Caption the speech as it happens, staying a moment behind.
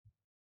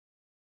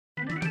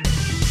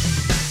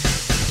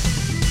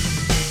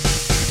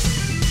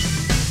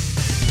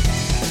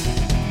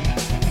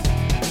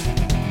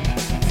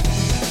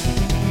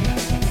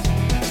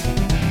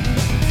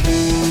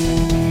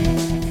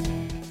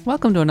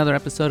Welcome to another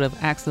episode of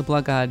Axe the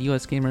Blood God,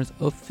 US Gamer's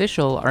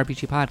official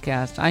RPG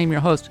podcast. I am your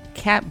host,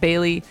 Kat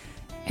Bailey,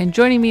 and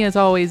joining me as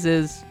always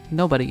is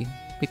nobody,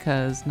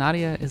 because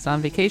Nadia is on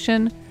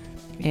vacation,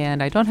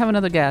 and I don't have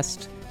another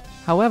guest.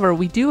 However,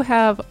 we do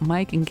have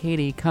Mike and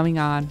Katie coming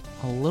on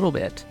a little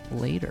bit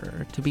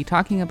later to be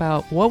talking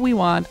about what we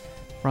want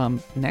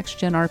from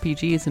next-gen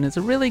RPGs, and it's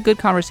a really good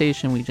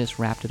conversation. We just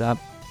wrapped it up.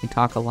 We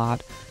talk a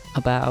lot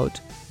about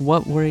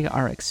what we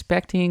are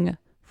expecting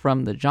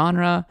from the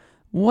genre,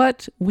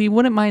 what we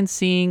wouldn't mind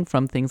seeing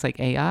from things like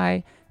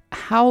AI,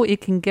 how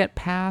it can get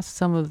past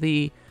some of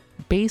the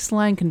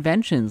baseline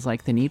conventions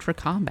like the need for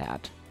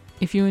combat.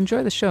 If you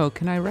enjoy the show,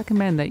 can I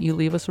recommend that you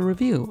leave us a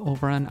review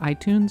over on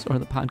iTunes or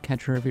the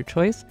podcatcher of your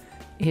choice?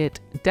 It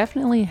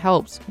definitely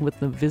helps with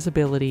the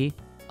visibility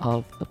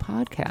of the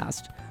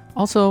podcast.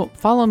 Also,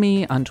 follow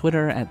me on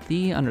Twitter at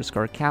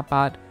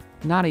 @the_catbot.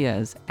 Nadia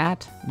is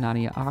at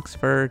Nadia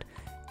Oxford.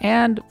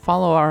 And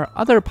follow our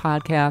other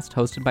podcast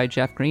hosted by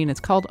Jeff Green. It's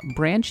called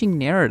Branching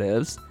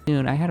Narratives.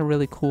 And I had a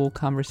really cool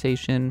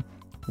conversation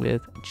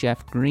with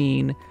Jeff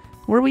Green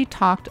where we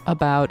talked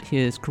about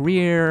his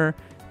career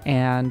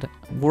and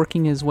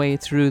working his way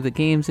through the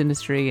games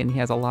industry, and he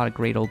has a lot of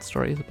great old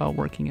stories about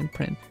working in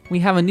print. We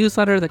have a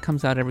newsletter that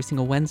comes out every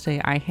single Wednesday.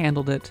 I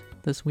handled it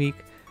this week,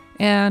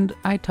 and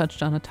I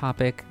touched on a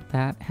topic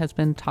that has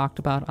been talked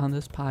about on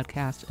this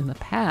podcast in the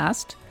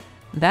past.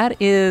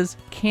 That is,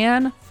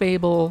 can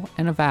Fable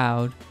and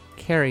Avowed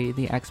carry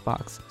the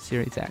Xbox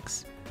Series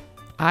X?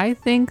 I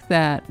think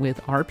that with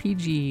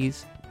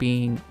RPGs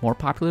being more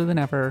popular than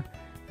ever,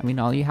 I mean,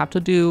 all you have to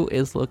do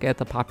is look at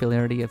the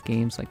popularity of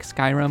games like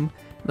Skyrim.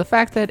 The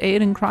fact that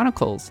Aiden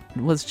Chronicles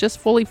was just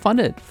fully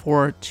funded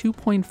for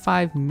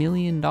 $2.5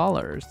 million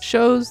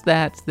shows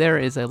that there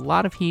is a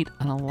lot of heat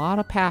and a lot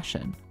of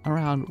passion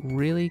around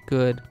really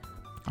good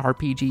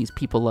RPGs.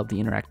 People love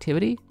the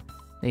interactivity.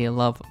 They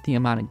love the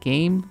amount of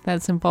game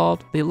that's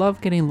involved. They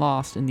love getting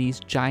lost in these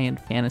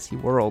giant fantasy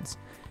worlds.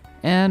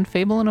 And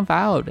Fable and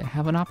Avowed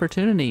have an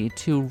opportunity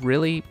to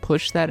really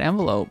push that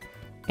envelope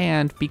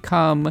and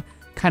become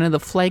kind of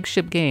the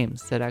flagship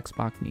games that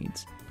Xbox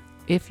needs.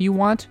 If you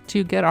want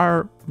to get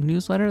our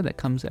newsletter that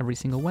comes every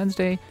single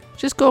Wednesday,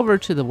 just go over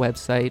to the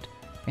website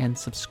and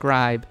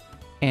subscribe,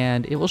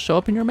 and it will show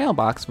up in your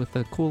mailbox with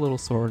a cool little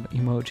sword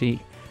emoji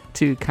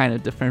to kind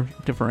of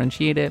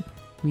differentiate it.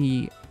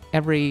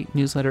 Every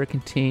newsletter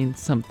contains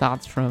some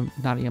thoughts from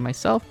Nadia and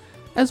myself,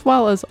 as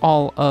well as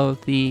all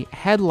of the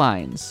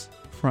headlines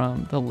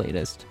from the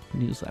latest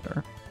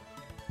newsletter.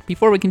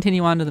 Before we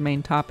continue on to the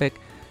main topic,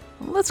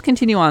 let's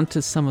continue on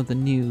to some of the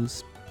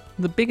news.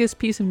 The biggest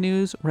piece of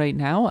news right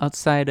now,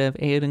 outside of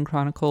Aiden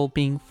Chronicle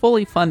being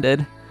fully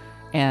funded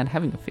and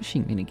having a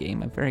fishing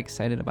minigame, I'm very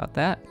excited about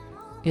that,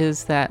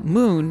 is that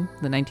Moon,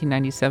 the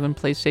 1997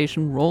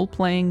 PlayStation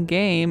role-playing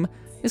game,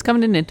 is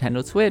coming to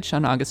Nintendo Switch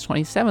on August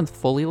 27th,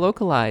 fully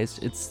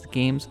localized. It's the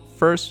game's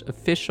first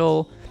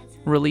official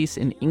release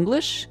in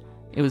English.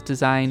 It was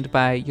designed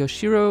by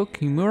Yoshiro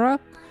Kimura,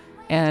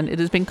 and it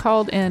has been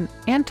called an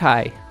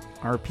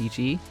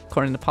anti-RPG.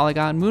 According to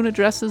Polygon, Moon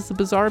addresses the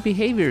bizarre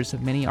behaviors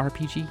of many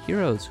RPG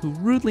heroes who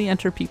rudely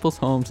enter people's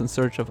homes in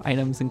search of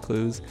items and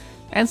clues,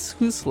 and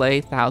who slay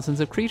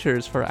thousands of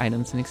creatures for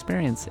items and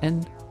experience,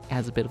 and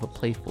adds a bit of a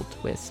playful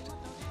twist.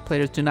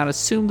 Players do not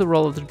assume the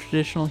role of the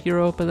traditional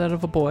hero, but that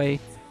of a boy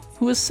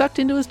who is sucked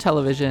into his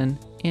television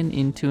and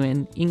into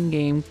an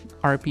in-game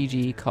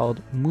RPG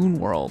called Moon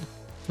World.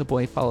 The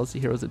boy follows the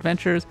hero's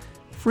adventures,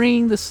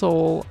 freeing the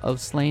soul of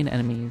slain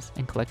enemies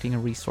and collecting a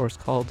resource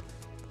called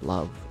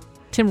love.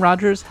 Tim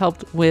Rogers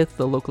helped with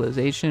the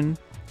localization.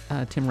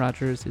 Tim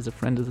Rogers is a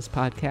friend of this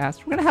podcast.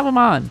 We're going to have him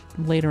on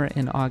later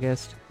in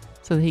August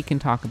so that he can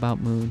talk about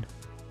Moon.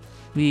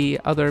 The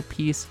other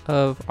piece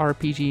of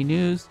RPG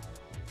news,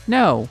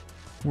 no,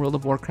 World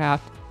of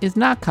Warcraft is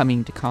not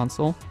coming to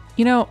console.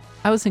 You know,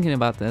 I was thinking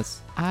about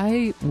this.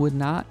 I would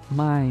not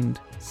mind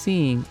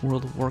seeing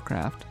World of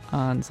Warcraft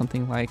on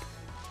something like,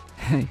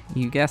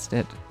 you guessed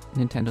it,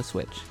 Nintendo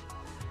Switch.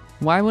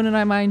 Why wouldn't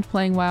I mind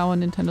playing WoW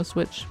on Nintendo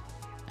Switch?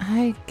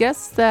 I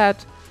guess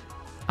that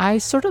I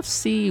sort of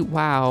see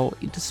WoW,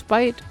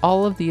 despite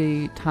all of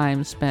the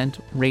time spent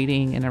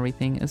raiding and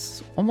everything,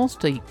 as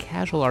almost a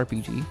casual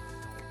RPG.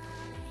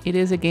 It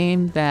is a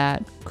game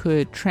that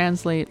could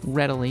translate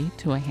readily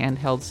to a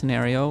handheld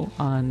scenario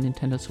on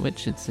Nintendo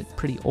Switch. It's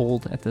pretty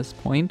old at this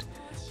point.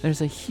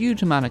 There's a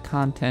huge amount of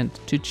content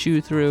to chew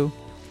through,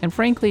 and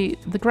frankly,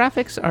 the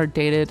graphics are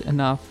dated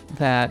enough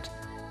that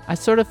I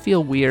sort of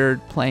feel weird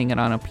playing it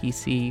on a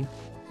PC,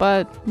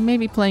 but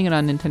maybe playing it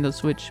on Nintendo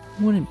Switch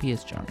wouldn't be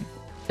as jarring.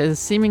 It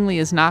seemingly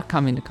is not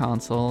coming to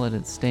console, and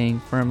it's staying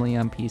firmly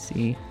on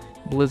PC.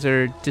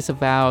 Blizzard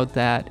disavowed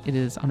that it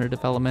is under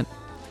development,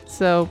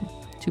 so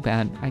too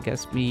bad. I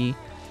guess we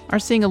are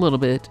seeing a little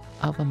bit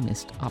of a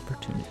missed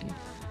opportunity.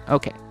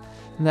 Okay,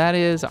 that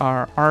is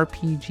our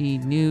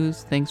RPG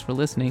news. Thanks for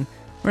listening.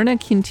 We're going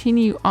to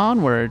continue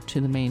onward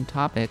to the main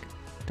topic.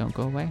 Don't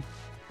go away.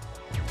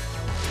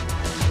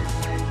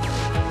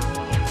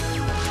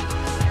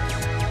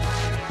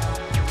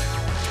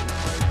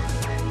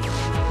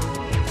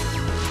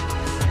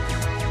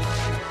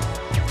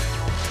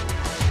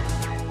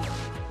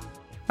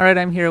 All right,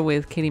 I'm here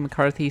with Katie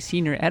McCarthy,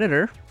 senior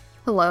editor.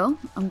 Hello,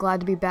 I'm glad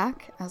to be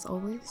back, as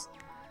always.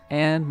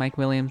 And Mike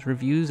Williams,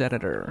 reviews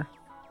editor.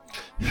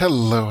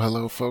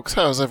 Hello, folks.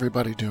 How's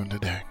everybody doing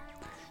today?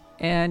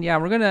 And yeah,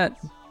 we're going to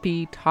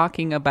be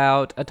talking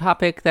about a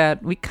topic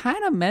that we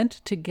kind of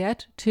meant to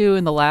get to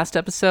in the last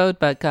episode,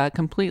 but got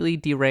completely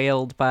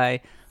derailed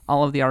by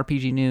all of the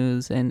RPG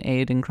news and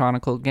Eiyuden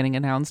Chronicle getting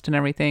announced and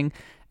everything.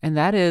 And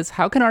that is,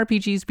 how can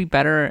RPGs be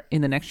better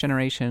in the next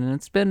generation? And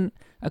it's been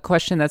a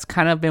question that's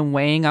kind of been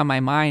weighing on my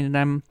mind.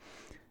 And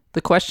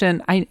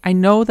I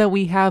know that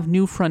we have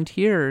new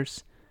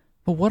frontiers,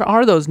 but what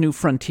are those new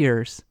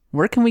frontiers?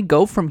 Where can we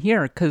go from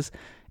here? Because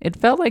it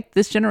felt like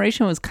this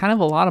generation was kind of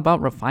a lot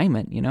about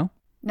refinement, you know?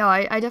 No,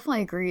 I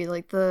definitely agree.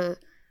 Like, the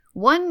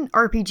one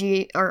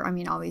RPG,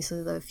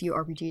 obviously the few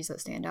RPGs that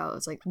stand out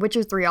is like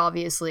Witcher 3,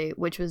 obviously,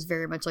 which was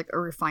very much like a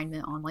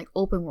refinement on like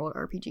open world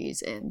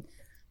RPGs and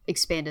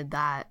expanded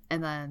that.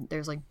 And then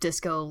there's like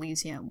Disco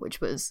Elysium,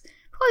 which was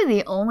probably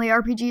the only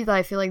RPG that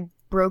I feel like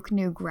broke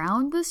new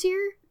ground this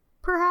year,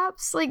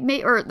 perhaps. Like,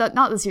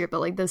 not this year, but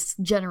like this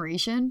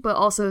generation, but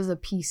also is a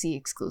PC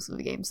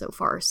exclusive game so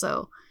far.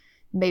 So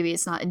maybe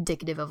it's not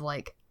indicative of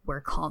like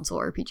where console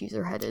RPGs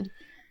are headed.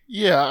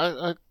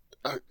 Yeah,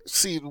 I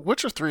see.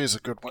 Witcher 3 is a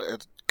good one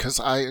because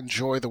I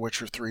enjoy The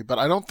Witcher 3, but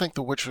I don't think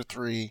The Witcher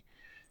 3,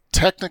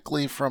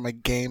 technically from a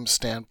game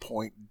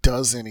standpoint,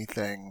 does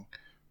anything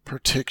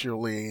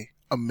particularly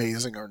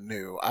amazing or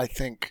new. I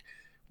think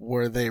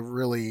where they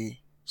really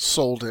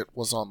sold it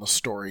was on the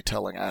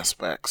storytelling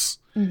aspects.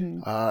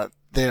 Mm-hmm.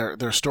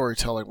 Their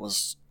storytelling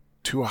was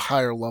to a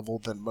higher level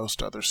than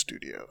most other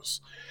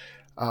studios.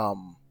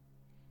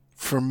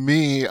 For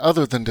me,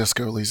 other than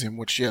Disco Elysium,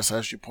 which, yes,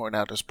 as you point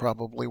out, is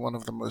probably one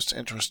of the most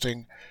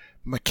interesting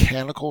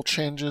mechanical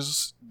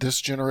changes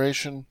this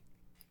generation,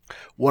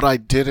 what I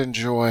did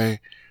enjoy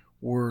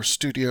were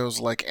studios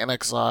like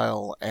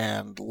inXile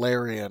and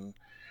Larian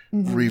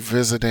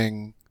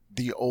revisiting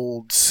the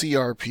old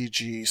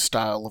CRPG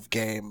style of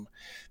game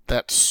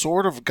that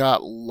sort of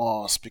got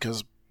lost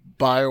because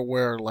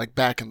BioWare, like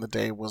back in the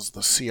day, was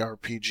the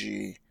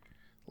CRPG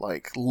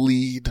like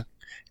lead,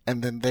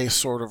 and then they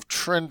sort of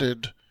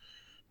trended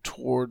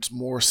towards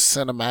more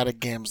cinematic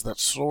games that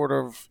sort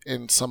of,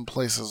 in some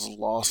places,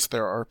 lost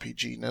their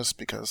RPG-ness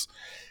because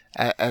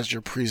as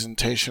your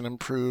presentation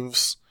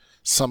improves,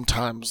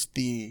 sometimes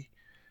the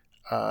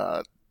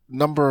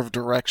number of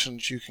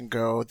directions you can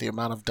go, the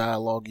amount of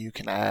dialogue you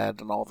can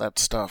add, and all that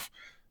stuff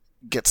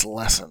gets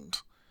lessened.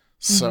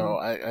 So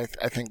I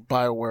think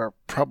BioWare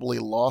probably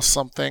lost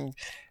something,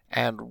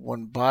 and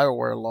when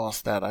BioWare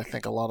lost that, I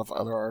think a lot of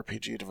other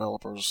RPG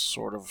developers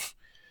sort of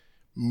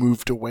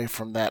moved away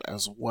from that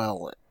as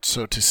well.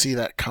 So to see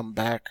that come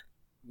back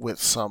with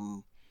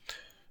some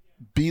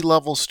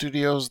B-level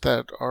studios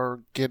that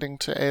are getting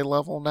to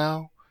A-level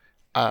now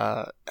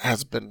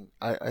has been,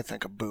 I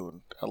think, a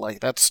boon. Like,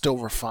 that's still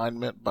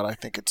refinement, but I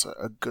think it's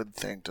a good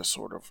thing to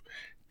sort of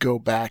go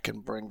back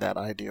and bring that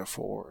idea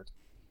forward.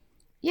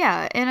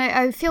 Yeah, and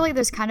I feel like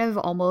there's kind of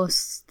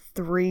almost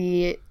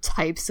three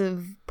types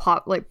of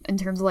in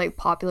terms of like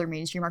popular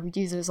mainstream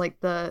RPGs. There's like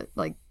the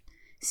like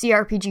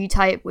CRPG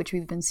type, which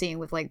we've been seeing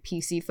with like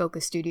PC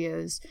focused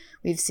studios.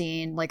 We've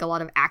seen like a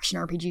lot of action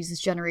RPGs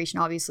this generation,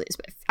 obviously.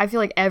 I feel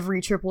like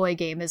every AAA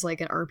game is like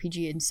an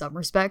RPG in some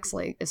respects,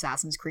 like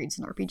Assassin's Creed's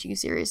an RPG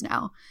series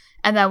now.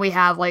 And then we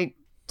have like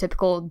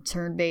typical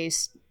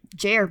turn-based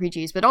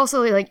JRPGs, but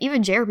also like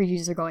even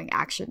JRPGs are going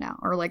action now,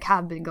 or like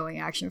have been going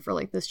action for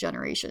like this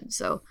generation.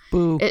 So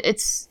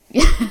it's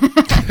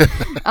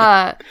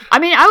I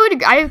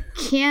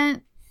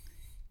can't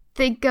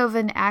think of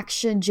an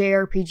action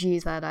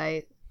JRPG that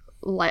I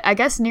like. I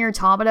guess Nier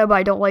Automata, but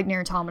I don't like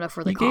Nier Automata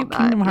for the combat. You gave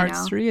Kingdom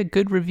Hearts 3 a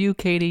good review,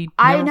 Katie.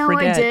 I know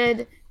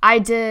forget. I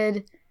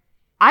did.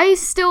 I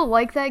still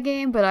like that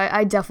game, but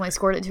I definitely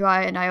scored it too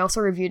high, and I also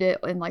reviewed it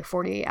in like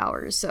 48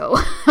 hours. So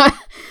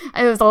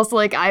it was also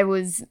like I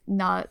was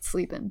not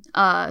sleeping.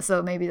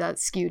 So maybe that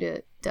skewed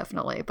it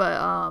definitely.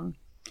 But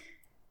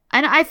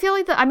and I feel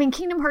like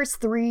Kingdom Hearts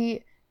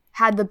 3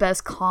 had the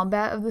best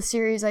combat of the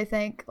series. I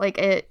think like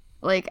it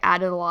like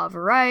added a lot of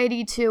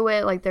variety to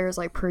it. Like there's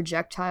like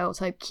projectile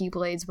type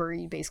keyblades where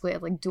you basically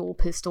had like dual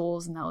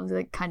pistols, and that was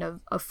like kind of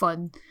a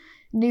fun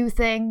new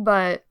thing.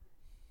 But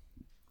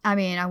I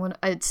mean,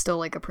 it's still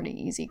like a pretty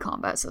easy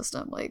combat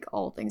system, like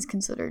all things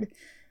considered.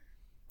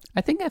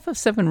 I think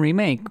FF7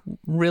 Remake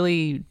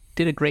really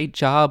did a great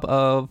job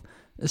of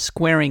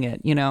squaring it,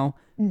 you know,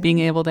 being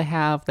able to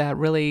have that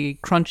really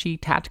crunchy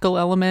tactical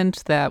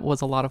element that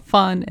was a lot of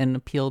fun and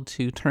appealed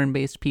to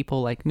turn-based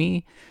people like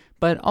me,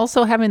 but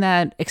also having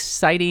that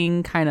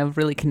exciting kind of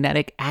really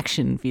kinetic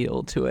action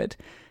feel to it.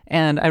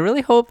 And I really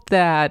hope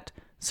that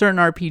certain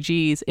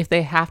RPGs, if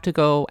they have to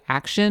go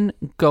action,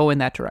 go in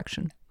that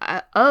direction.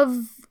 Of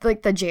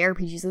like the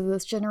JRPGs of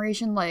this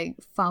generation, like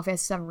Final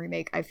Fantasy VII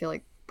Remake, I feel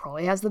like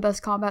probably has the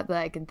best combat that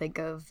I can think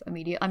of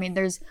immediately. I mean,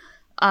 there's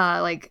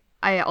like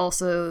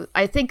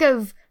I think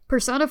of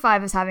Persona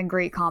 5 as having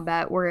great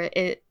combat where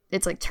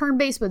it's like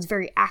turn-based, but it's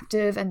very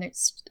active, and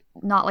it's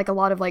not like a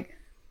lot of like,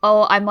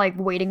 oh, I'm like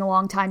waiting a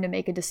long time to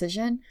make a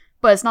decision.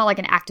 but it's not like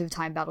an active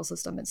time battle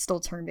system. It's still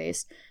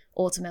turn-based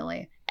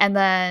ultimately. And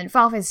then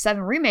Final Fantasy VII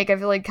Remake, I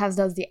feel like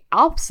does the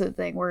opposite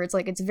thing, where it's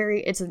like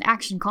it's an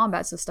action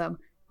combat system,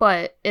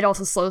 but it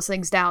also slows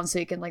things down so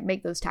you can like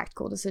make those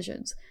tactical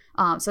decisions.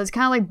 So it's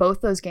kind of like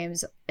both those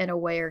games in a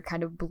way are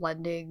kind of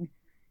blending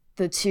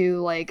the two,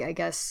 like, I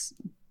guess,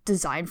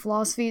 design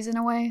philosophies in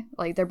a way.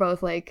 Like they're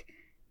both like,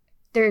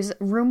 there's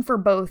room for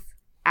both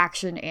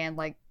action and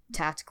like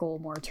tactical,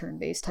 more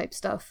turn-based type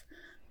stuff.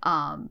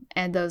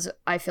 And those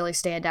I feel like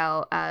stand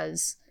out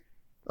as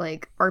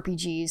like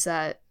RPGs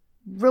that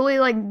really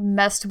like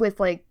messed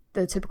with like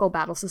the typical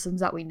battle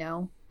systems that we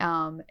know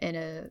in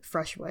a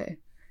fresh way.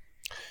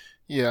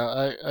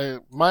 Yeah, I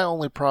my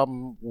only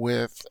problem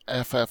with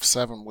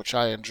FF7, which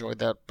I enjoyed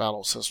that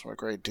battle system a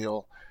great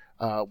deal,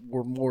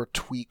 were more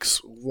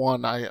tweaks.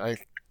 One, I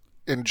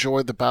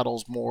enjoyed the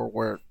battles more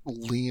where it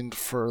leaned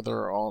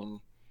further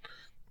on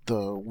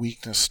the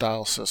weakness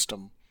style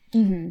system,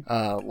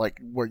 like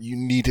where you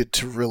needed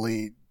to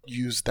really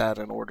use that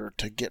in order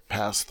to get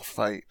past the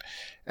fight.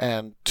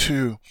 And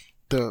two,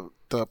 the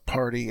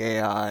party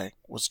AI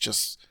was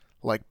just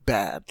like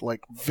bad,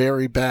 like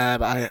very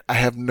bad. I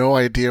have no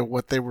idea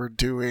what they were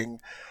doing.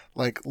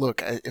 Like,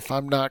 look, if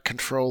I'm not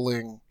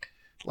controlling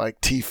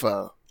like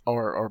Tifa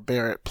or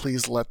Barrett,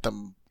 please let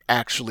them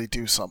actually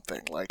do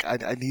something. Like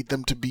I need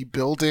them to be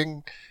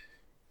building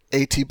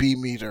ATB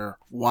meter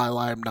while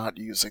I'm not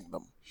using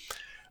them.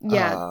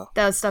 Yeah,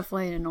 that's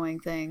definitely an annoying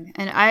thing.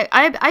 And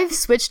I've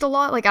switched a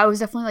lot. Like I was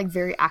definitely like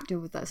very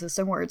active with that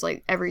system where it's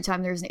like every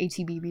time there's an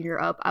ATB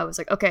meter up, I was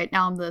like, okay,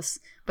 now I'm this.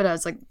 But I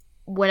was like,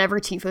 whenever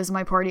Tifa's in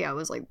my party, I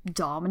was like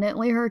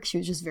dominantly her because she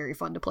was just very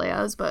fun to play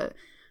as. But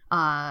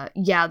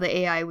yeah, the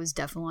AI was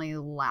definitely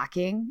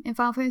lacking in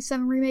Final Fantasy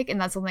VII Remake,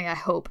 and that's something I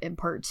hope in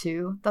Part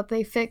 2 that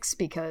they fix,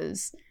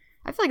 because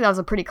I feel like that was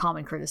a pretty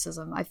common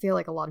criticism. I feel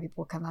like a lot of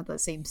people kind of had that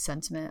same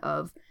sentiment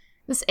of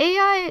this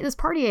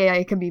party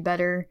AI can be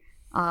better.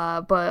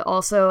 But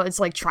also it's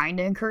like trying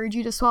to encourage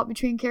you to swap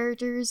between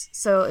characters,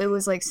 so it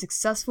was like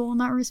successful in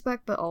that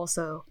respect, but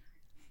also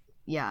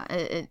yeah,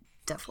 it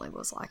definitely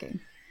was lacking.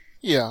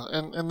 Yeah,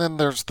 and then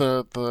there's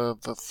the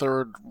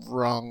third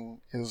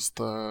rung is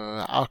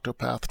the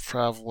Octopath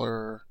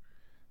Traveler,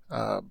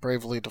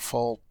 Bravely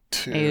Default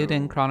to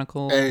Eiyuden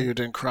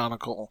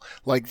Chronicle,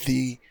 like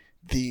the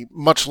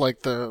much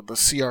like the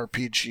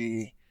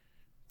CRPG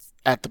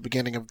at the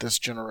beginning of this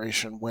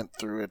generation went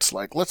through. It's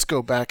like, let's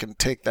go back and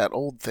take that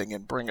old thing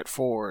and bring it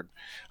forward.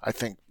 I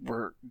think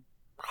we're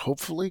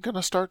hopefully going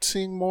to start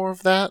seeing more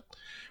of that,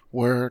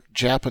 where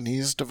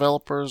Japanese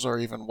developers or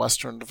even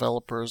Western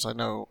developers, I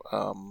know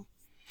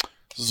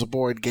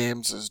Zeboid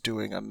Games is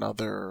doing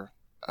another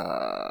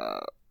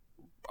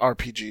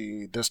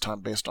RPG, this time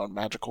based on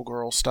Magical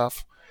Girl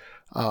stuff.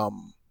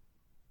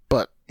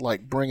 But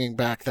like bringing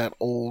back that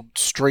old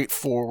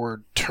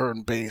straightforward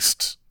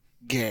turn-based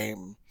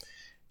game,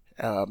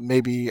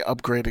 maybe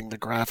upgrading the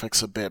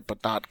graphics a bit,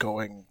 but not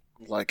going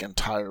like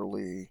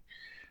entirely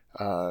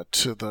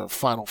to the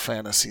Final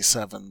Fantasy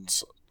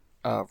VII's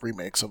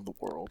remakes of the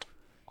world.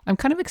 I'm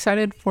kind of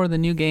excited for the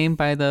new game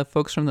by the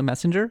folks from The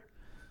Messenger,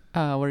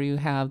 where you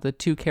have the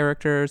two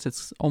characters.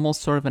 It's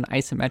almost sort of an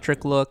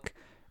isometric look,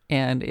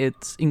 and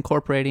it's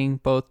incorporating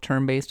both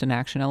turn-based and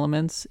action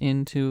elements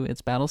into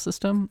its battle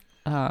system.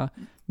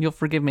 You'll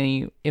forgive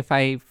me if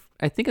I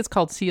think it's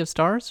called Sea of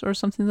Stars or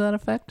something to that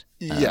effect.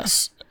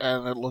 Yes,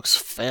 and it looks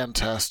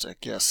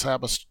fantastic. Yes,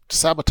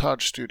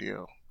 Sabotage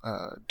Studio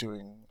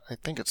doing, I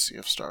think it's Sea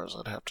of Stars.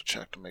 I'd have to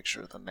check to make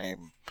sure the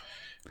name,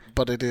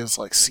 but it is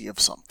like Sea of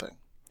something.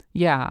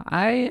 Yeah,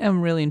 I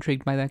am really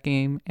intrigued by that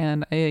game,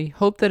 and I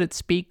hope that it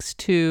speaks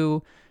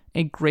to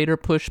a greater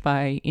push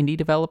by indie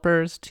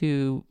developers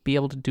to be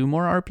able to do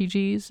more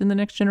RPGs in the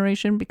next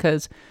generation,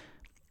 because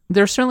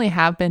there certainly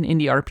have been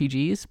indie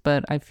RPGs,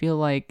 but I feel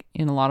like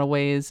in a lot of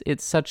ways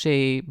it's such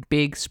a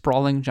big,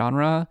 sprawling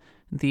genre.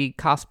 The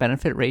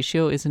cost-benefit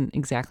ratio isn't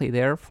exactly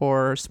there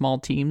for small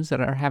teams that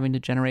are having to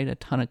generate a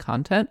ton of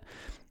content.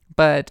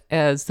 But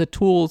as the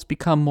tools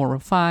become more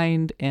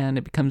refined and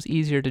it becomes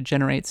easier to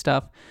generate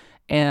stuff,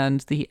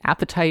 and the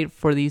appetite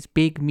for these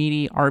big,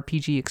 meaty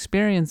RPG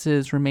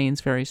experiences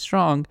remains very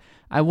strong,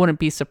 I wouldn't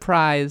be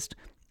surprised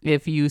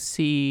if you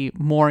see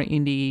more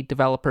indie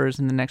developers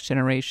in the next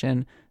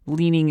generation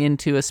leaning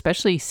into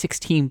especially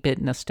 16-bit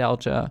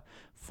nostalgia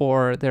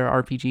for their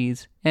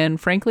RPGs.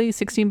 And frankly,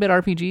 16-bit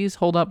RPGs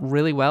hold up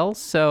really well,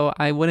 so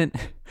I wouldn't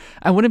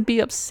be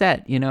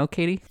upset, you know,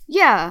 Katie?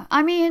 Yeah,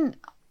 I mean,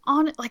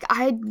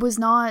 I was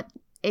not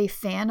a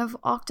fan of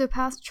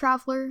Octopath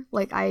Traveler.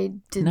 Like, I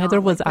did Neither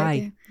not was like that I,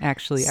 game.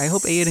 actually. I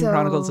hope Eiyuden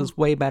Chronicles is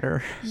way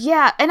better.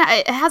 Yeah, and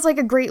it has like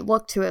a great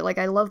look to it. Like,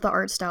 I love the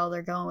art style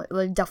they're going with.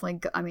 Like,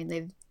 definitely, I mean,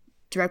 they've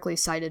directly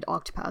cited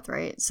Octopath,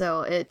 right?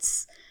 So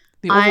it's...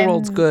 The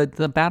overworld's good.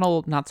 The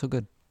battle, not so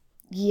good.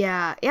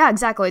 Yeah,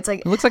 exactly. It's like...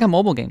 It looks like a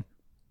mobile game.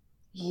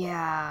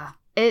 Yeah.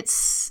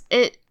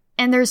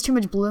 And there's too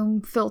much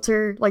bloom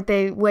filter. Like,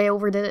 they way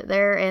overdid it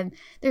there. And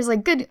there's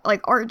like good like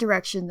art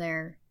direction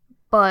there.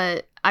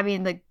 But I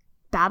mean, the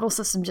battle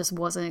system just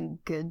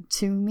wasn't good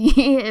to me.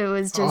 It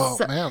was just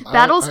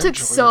battles took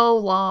so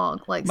long.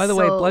 Like, by the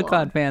way, Blood long.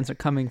 God fans are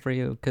coming for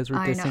you because we're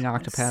dissing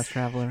Octopath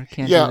Traveler.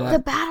 Can't do that. The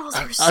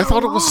battles were so I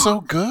thought long. it was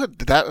so good.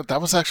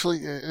 That was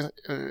actually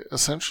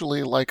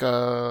essentially like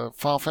a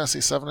Final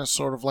Fantasy VII is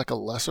sort of like a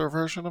lesser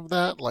version of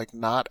that, like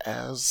not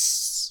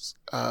as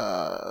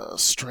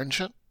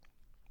stringent.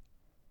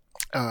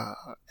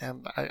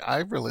 And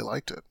I really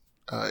liked it.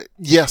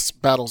 Yes,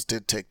 battles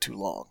did take too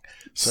long,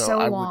 so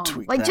I would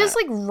tweak like that. just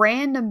like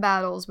random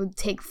battles would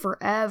take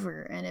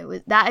forever, and it was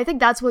that. I think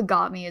that's what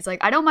got me. Is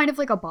like I don't mind if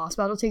like a boss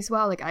battle takes a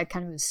while. Like I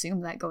kind of assume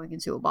that going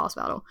into a boss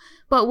battle,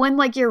 but when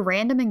like your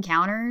random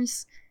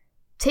encounters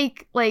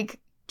take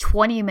like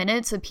 20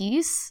 minutes a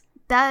piece,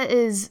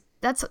 that's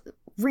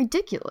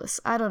ridiculous.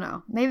 I don't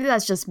know. Maybe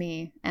that's just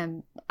me,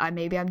 and I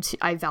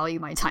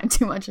value my time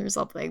too much or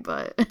something.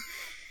 But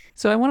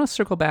so I want to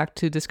circle back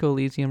to Disco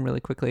Elysium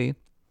really quickly.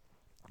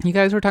 You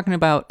guys were talking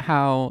about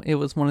how it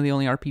was one of the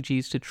only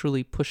RPGs to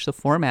truly push the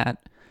format.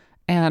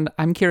 And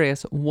I'm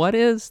curious, what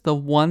is the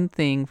one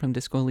thing from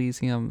Disco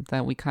Elysium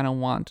that we kind of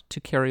want to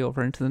carry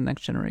over into the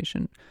next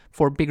generation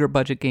for bigger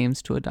budget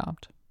games to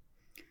adopt?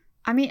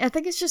 I mean, I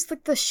think it's just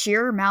like the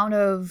sheer amount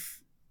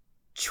of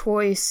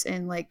choice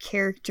and like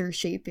character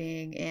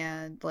shaping,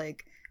 and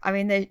like, I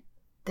mean,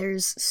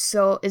 there's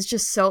so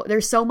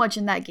much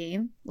in that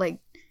game. Like,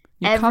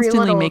 you're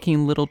constantly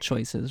making little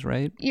choices,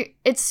 right?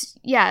 It's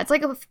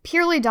like a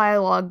purely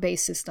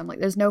dialogue-based system. Like,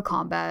 there's no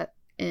combat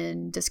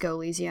in Disco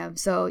Elysium,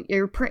 so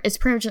it's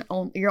pretty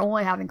much you're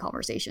only having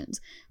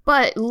conversations.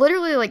 But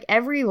literally, like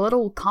every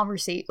little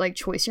like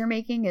choice you're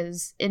making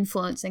is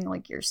influencing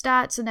like your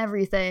stats and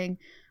everything,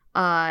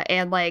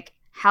 and like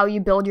how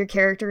you build your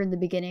character in the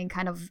beginning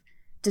kind of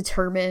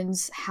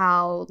determines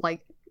how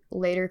like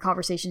later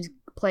conversations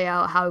play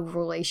out, how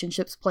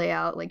relationships play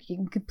out. Like you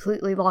can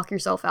completely lock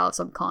yourself out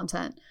some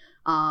content.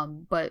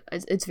 But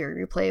it's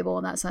very replayable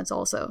in that sense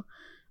also.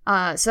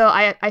 So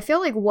I feel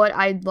like what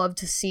I'd love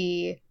to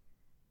see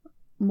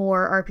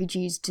more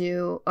RPGs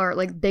do, or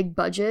like big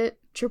budget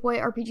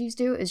AAA RPGs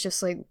do, is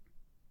just like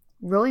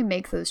really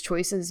make those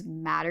choices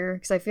matter.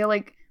 Because I feel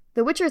like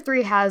The Witcher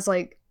 3 has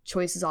like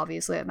choices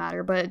obviously that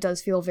matter, but it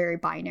does feel very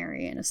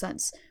binary in a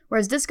sense.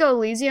 Whereas Disco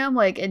Elysium,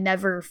 like it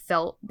never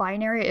felt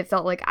binary. It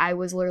felt like I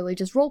was literally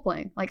just role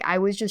playing. Like I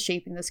was just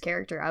shaping this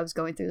character. I was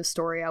going through the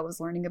story. I was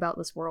learning about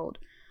this world.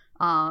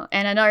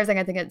 And another thing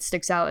I think that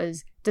sticks out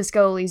is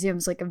Disco Elysium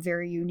is like a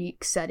very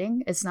unique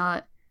setting. It's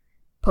not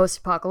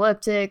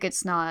post-apocalyptic.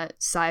 It's not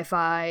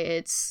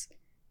sci-fi.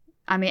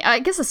 I mean, I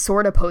guess it's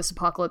sort of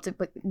post-apocalyptic,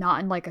 but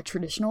not in like a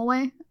traditional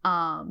way.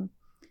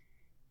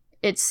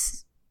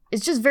 It's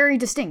just very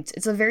distinct.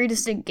 It's a very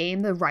distinct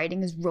game. The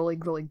writing is really,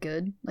 really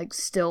good. Like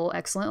still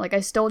excellent. Like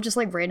I still just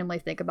like randomly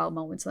think about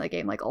moments in that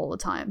game like all the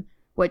time,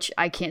 which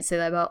I can't say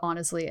that about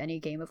honestly any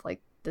game of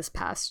like this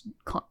past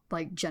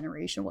like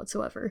generation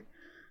whatsoever.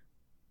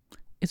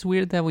 It's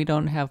weird that we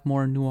don't have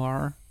more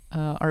noir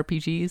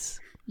RPGs.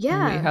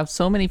 Yeah. We have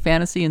so many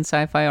fantasy and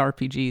sci-fi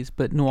RPGs,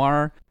 but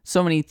noir,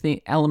 so many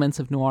elements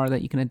of noir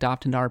that you can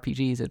adopt into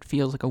RPGs. It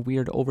feels like a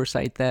weird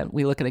oversight that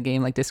we look at a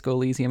game like Disco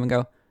Elysium and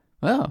go,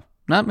 well,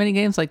 not many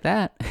games like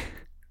that.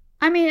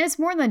 I mean, it's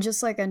more than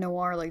just like a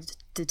noir like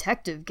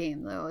detective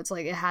game though. It's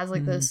like it has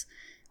like this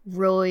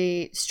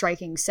really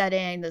striking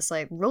setting, this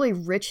like really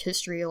rich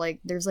history. Like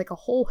there's like a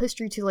whole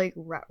history to like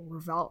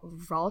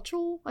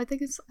Rvalchol, I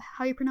think is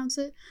how you pronounce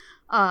it.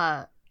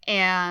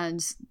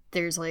 And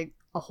there's like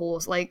a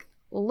whole like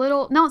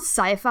little, not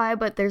sci-fi,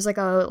 but there's like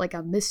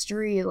a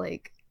mystery,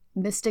 like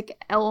mystic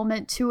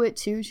element to it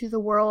too, to the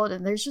world.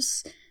 And there's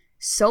just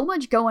so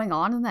much going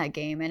on in that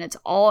game, and it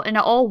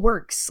all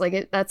works.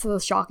 Like that's the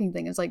shocking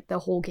thing, is like the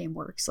whole game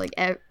works. Like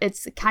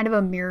it's kind of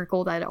a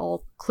miracle that it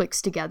all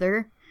clicks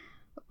together.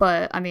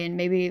 But I mean,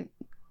 maybe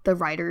the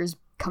writers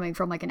coming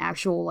from like an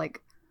actual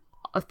like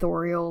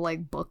authorial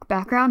like book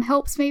background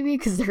helps, maybe,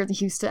 because they're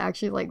used to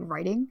actually like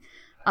writing.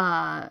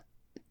 And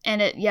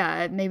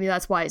maybe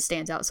that's why it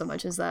stands out so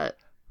much, is that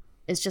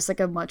it's just like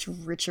a much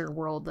richer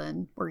world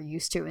than we're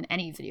used to in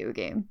any video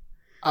game.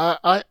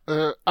 I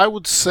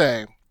would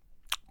say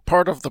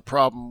part of the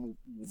problem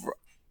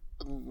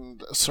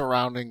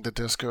surrounding the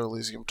Disco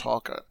Elysium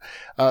talk,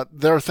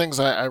 there are things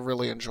I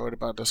really enjoyed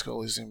about Disco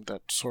Elysium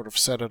that sort of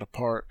set it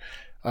apart,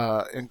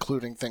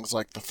 including things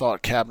like the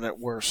thought cabinet,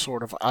 where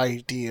sort of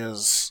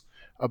ideas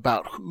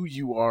about who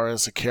you are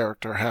as a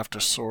character have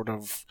to sort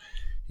of,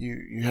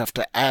 you have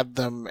to add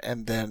them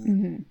and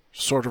then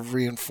sort of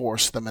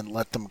reinforce them and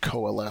let them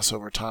coalesce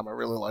over time. I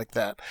really like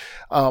that.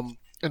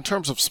 In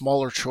terms of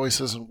smaller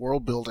choices and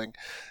world building,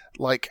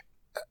 like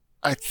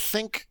I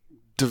think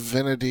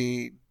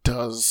Divinity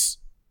does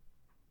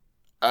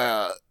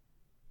a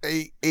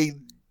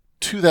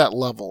to that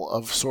level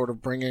of sort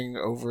of bringing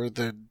over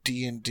the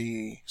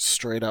D&D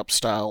straight up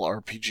style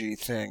RPG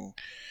thing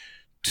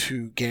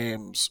to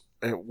games.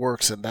 It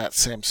works in that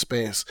same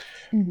space,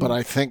 but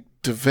I think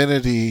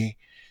Divinity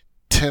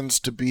tends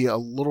to be a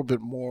little bit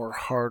more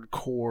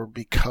hardcore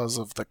because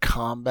of the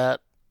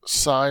combat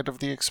side of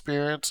the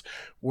experience,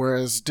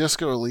 whereas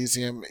Disco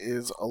Elysium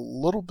is a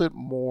little bit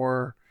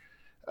more.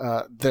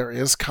 There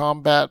is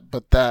combat,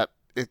 but that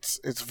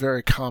it's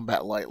very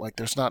combat light. Like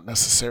there's not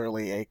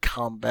necessarily a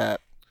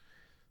combat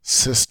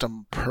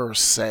system per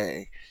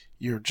se.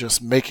 You're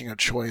just making a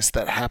choice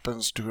that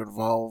happens to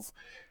involve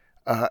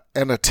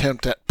an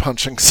attempt at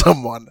punching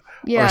someone.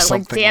 Yeah, or like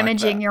something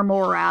damaging like your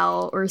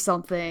morale or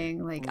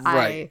something. Like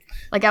Right.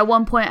 at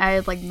one point I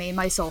had like made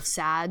myself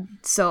sad,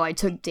 so I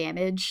took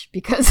damage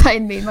because I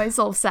had made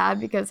myself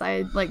sad because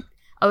I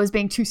was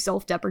being too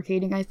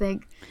self-deprecating, I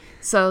think.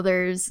 So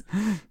there's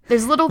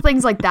little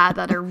things like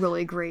that are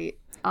really great.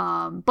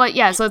 But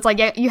yeah, so it's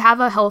like you have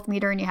a health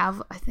meter and you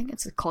have, I think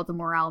it's called the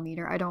morale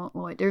meter. I don't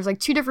know. There's like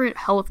 2 different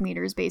health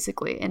meters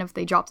basically, and if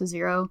they drop to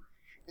 0,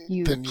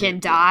 you can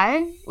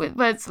die.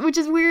 Which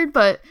is weird,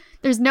 but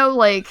there's no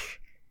like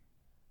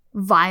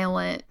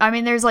violent. I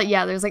mean, there's like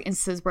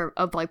instances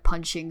of like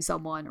punching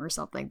someone or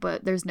something,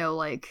 but there's no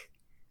like,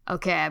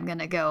 okay, I'm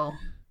gonna go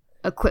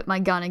equip my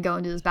gun and go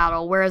into this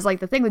battle. Whereas like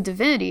the thing with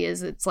Divinity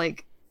is it's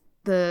like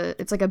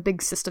a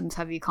big systems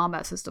heavy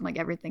combat system. Like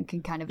everything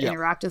can kind of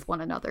interact with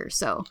one another.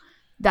 So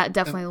that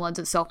definitely lends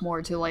itself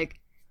more to like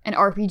an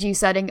RPG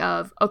setting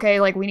of, okay,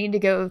 like we need to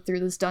go through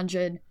this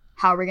dungeon.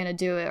 How are we gonna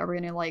do it? Are we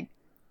gonna like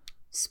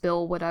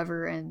spill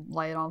whatever and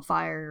light it on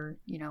fire?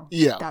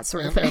 That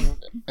sort of thing.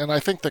 And I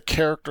think the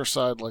character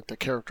side, like the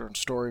character and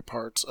story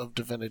parts of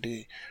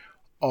Divinity,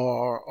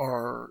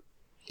 are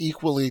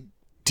equally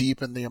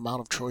deep in the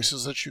amount of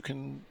choices that you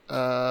can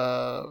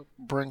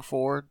bring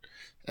forward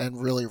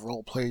and really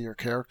role play your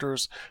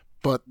characters,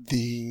 but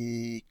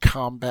the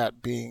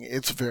combat being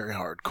it's very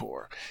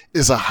hardcore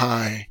is a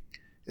high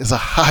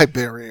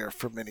barrier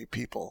for many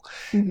people.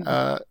 Mm-hmm.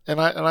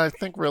 And I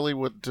think really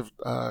with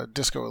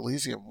Disco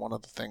Elysium, one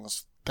of the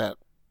things that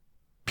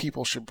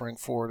people should bring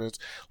forward is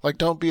like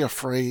don't be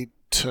afraid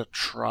to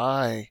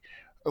try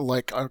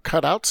like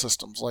cut out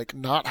systems. Like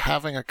not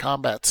having a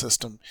combat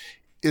system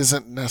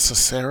isn't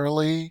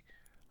necessarily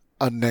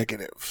a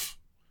negative.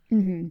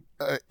 Mm-hmm.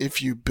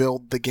 If you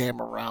build the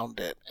game around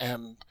it,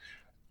 and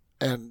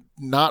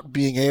not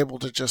being able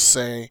to just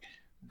say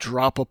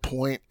drop a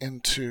point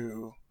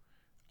into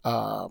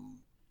I'm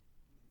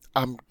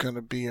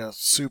gonna be a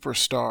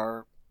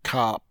superstar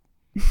cop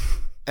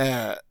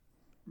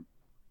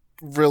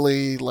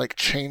really like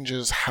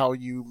changes how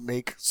you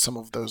make some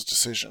of those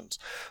decisions.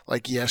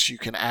 Like yes, you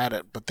can add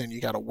it, but then you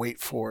got to wait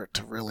for it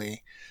to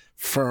really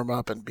firm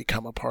up and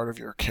become a part of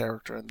your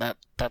character, and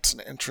that's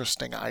an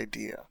interesting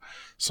idea.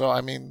 So I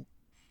mean,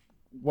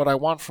 what I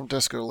want from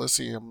Disco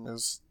Elysium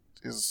is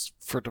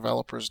for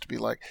developers to be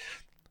like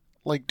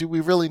do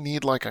we really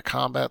need like a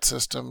combat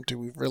system? Do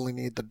we really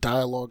need the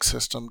dialogue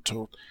system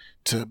to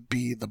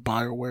be the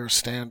BioWare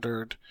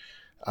standard?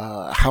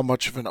 How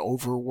much of an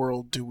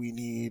overworld do we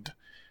need?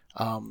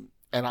 And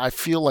I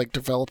feel like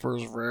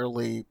developers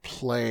rarely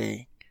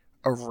play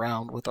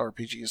around with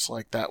RPGs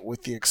like that,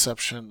 with the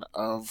exception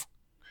of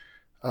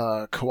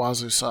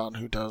Kawazu-san,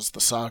 who does the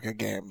Saga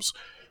games,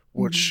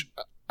 which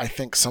I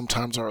think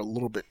sometimes are a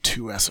little bit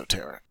too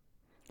esoteric.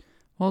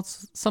 Well,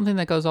 it's something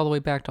that goes all the way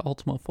back to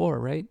Ultima 4,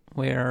 right?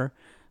 Where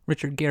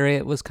Richard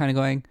Garriott was kind of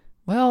going,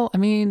 well, I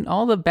mean,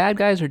 all the bad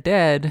guys are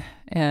dead,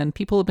 and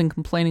people have been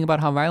complaining about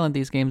how violent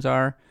these games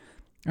are.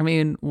 I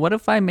mean, what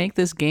if I make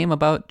this game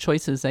about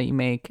choices that you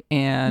make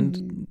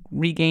and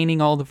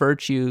regaining all the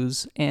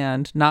virtues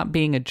and not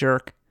being a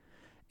jerk,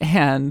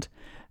 and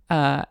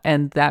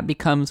that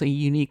becomes a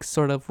unique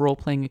sort of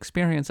role-playing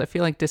experience? I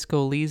feel like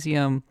Disco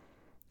Elysium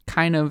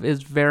kind of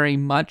is very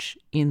much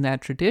in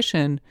that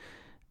tradition,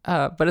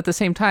 but at the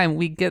same time,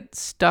 we get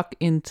stuck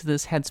into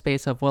this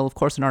headspace of, well, of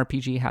course an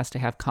RPG has to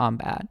have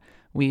combat.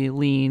 We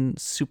lean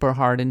super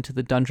hard into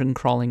the dungeon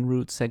crawling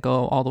roots that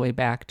go all the way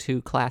back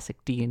to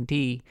classic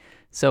D&D.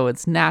 So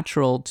it's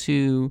natural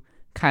to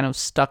kind of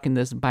stuck in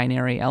this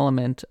binary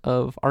element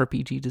of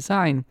RPG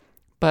design.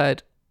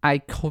 But I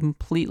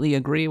completely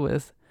agree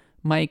with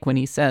Mike when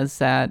he says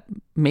that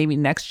maybe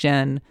next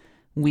gen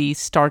we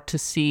start to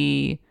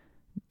see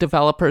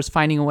developers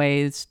finding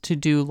ways to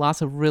do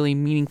lots of really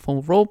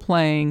meaningful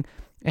role-playing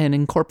and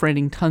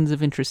incorporating tons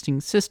of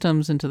interesting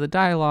systems into the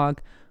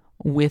dialogue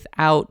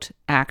without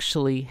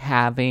actually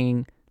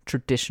having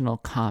traditional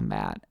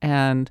combat.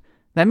 And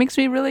that makes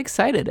me really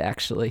excited,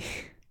 actually.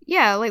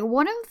 Yeah, like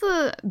one of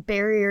the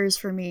barriers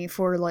for me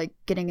for like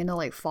getting into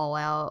like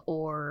Fallout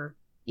or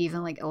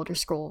even like Elder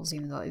Scrolls,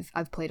 even though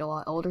I've played a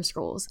lot of Elder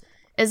Scrolls,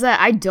 is that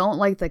I don't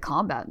like the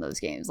combat in those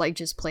games. Like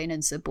just plain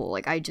and simple.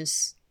 Like I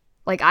just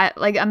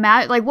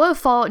imagine like what if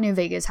Fallout New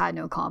Vegas had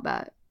no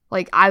combat?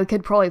 Like I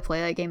could probably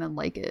play that game and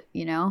like it,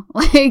 you know?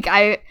 Like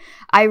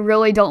I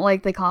really don't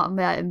like the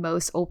combat in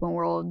most open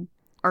world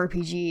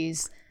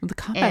RPGs. The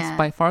combat's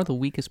by far the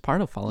weakest part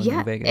of Fallout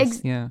New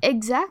Vegas.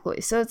 Exactly.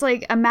 So it's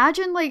like,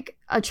 imagine like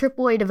a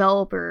AAA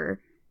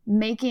developer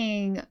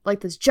making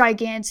like this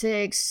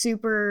gigantic,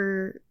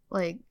 super,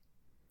 like,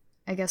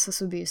 I guess this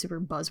would be a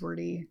super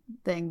buzzwordy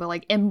thing, but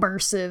like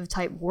immersive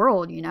type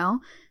world, you know,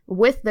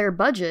 with their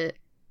budget,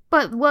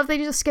 But what if they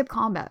just skip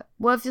combat?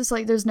 What if just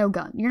like there's no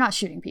gun? You're not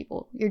shooting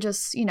people. You're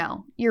just,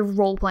 you're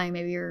role playing.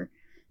 Maybe you're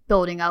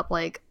building up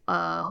like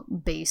a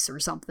base or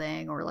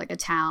something, or like a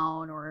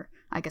town, or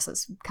I guess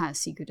that's kind of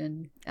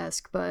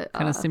Suikoden-esque, but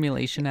kind of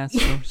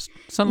simulation-esque.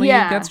 Suddenly you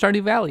got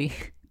Stardew Valley.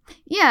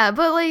 Yeah,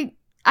 but like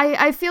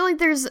I feel like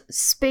there's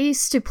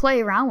space to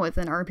play around with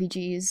in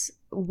RPGs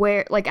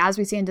where, like, as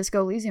we see in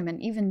Disco Elysium,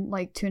 and even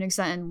like to an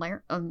extent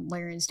in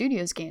Larian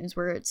Studios games,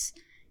 where it's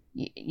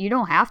you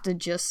don't have to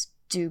just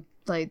do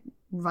like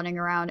running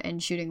around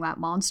and shooting at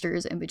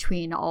monsters in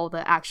between all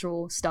the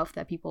actual stuff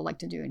that people like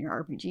to do in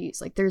your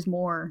RPGs. Like, there's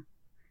more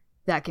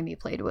that can be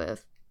played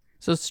with.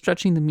 So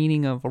stretching the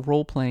meaning of a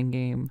role-playing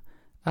game,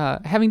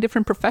 having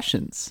different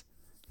professions,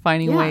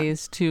 finding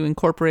ways to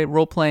incorporate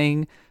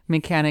role-playing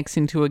mechanics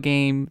into a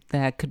game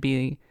that could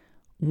be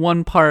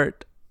one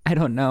part, I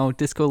don't know,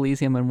 Disco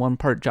Elysium and one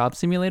part Job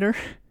Simulator.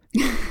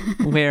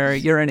 Where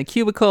you're in a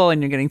cubicle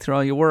and you're getting through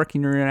all your work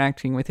and you're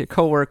interacting with your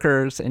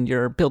coworkers and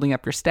you're building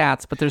up your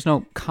stats, but there's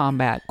no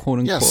combat, quote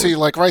unquote. Yeah, see,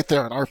 like right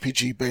there, an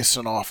RPG based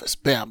in Office.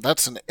 Bam,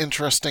 that's an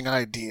interesting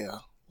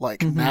idea.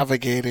 Like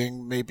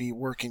navigating, maybe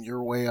working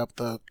your way up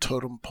the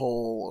totem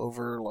pole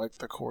over like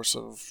the course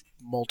of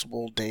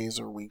multiple days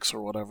or weeks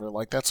or whatever.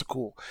 Like, that's a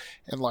cool.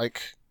 And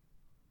like,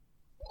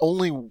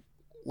 only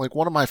like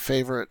one of my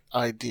favorite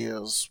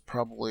ideas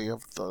probably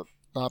of the,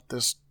 not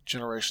this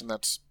generation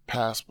that's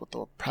past, but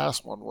the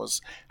past one,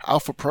 was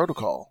Alpha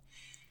Protocol,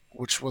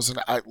 which was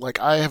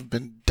I have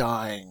been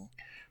dying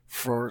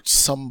for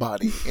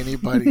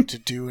anybody to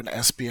do an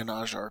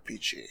espionage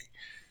RPG.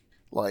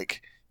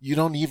 Like, you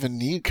don't even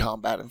need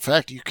combat. In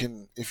fact, you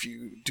can, if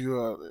you do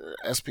a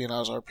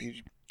espionage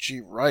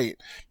RPG right,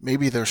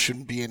 maybe there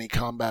shouldn't be any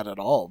combat at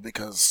all,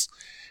 because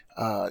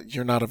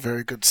you're not a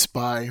very good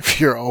spy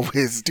if you're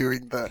always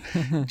doing the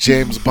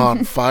James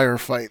Bond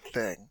firefight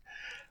thing.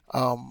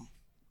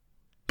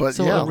 But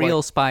so yeah, a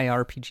real spy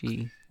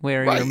RPG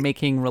where you're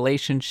making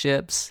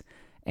relationships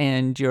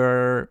and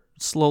you're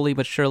slowly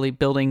but surely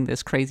building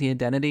this crazy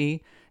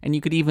identity. And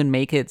you could even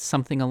make it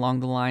something along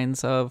the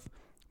lines of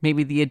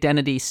maybe the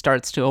identity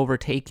starts to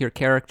overtake your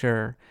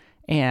character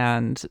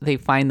and they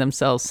find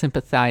themselves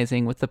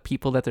sympathizing with the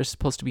people that they're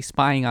supposed to be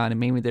spying on. And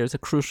maybe there's a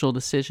crucial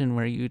decision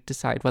where you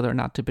decide whether or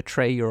not to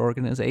betray your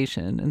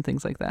organization and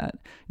things like that.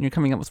 And you're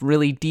coming up with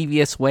really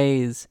devious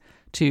ways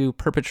to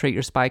perpetrate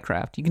your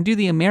spycraft. You can do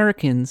the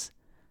Americans,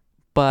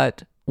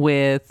 but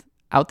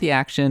without the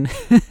action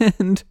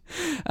and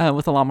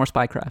with a lot more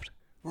spycraft.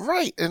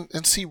 Right,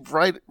 and see,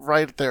 right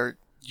there,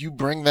 you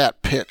bring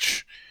that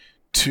pitch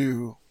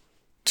to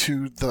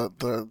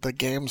the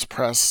games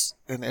press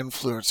and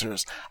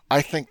influencers.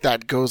 I think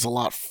that goes a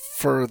lot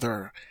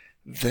further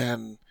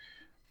than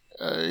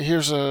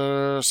here's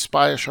a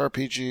spyish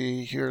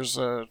RPG, here's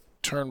a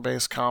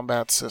turn-based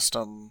combat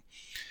system,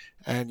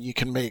 and you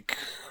can make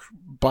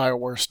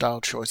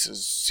BioWare-style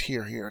choices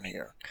here, and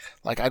here.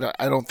 Like, I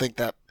don't think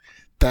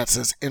that's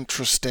as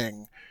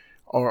interesting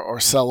or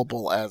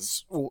sellable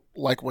as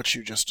like what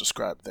you just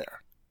described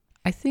there.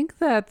 I think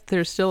that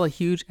there's still a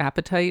huge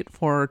appetite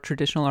for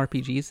traditional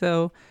RPGs,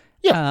 though,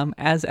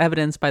 as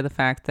evidenced by the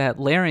fact that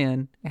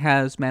Larian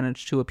has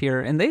managed to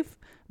appear, and they've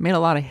made a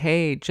lot of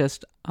hay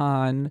just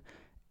on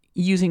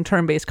using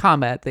turn-based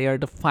combat. They are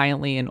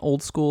defiantly an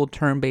old-school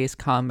turn-based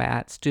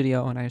combat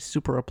studio, and I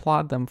super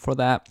applaud them for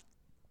that.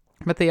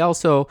 But they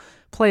also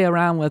play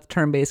around with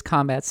turn-based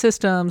combat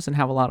systems and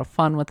have a lot of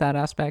fun with that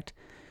aspect.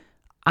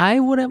 I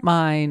wouldn't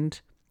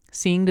mind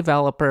seeing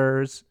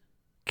developers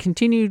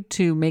continue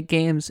to make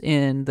games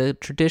in the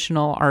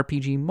traditional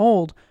RPG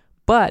mold,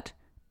 but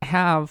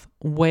have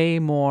way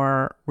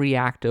more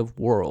reactive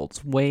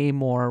worlds, way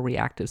more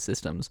reactive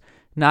systems.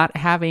 Not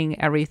having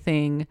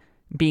everything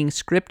being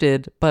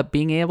scripted, but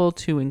being able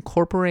to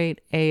incorporate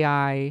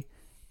AI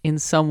in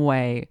some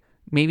way,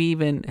 maybe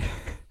even...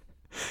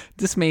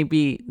 This might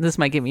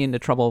get me into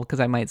trouble because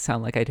I might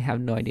sound like I have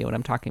no idea what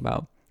I'm talking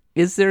about.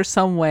 Is there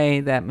some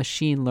way that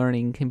machine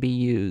learning can be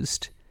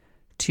used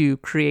to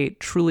create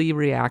truly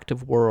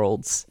reactive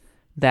worlds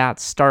that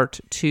start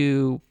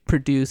to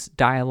produce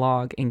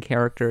dialogue and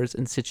characters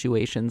and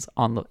situations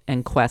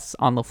and quests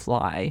on the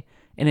fly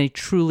in a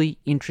truly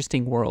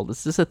interesting world?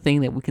 Is this a thing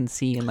that we can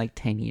see in like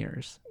 10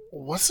 years?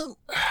 What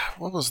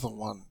was the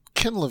one?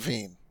 Ken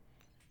Levine.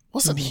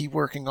 Wasn't he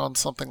working on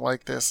something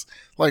like this?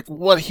 Like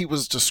what he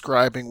was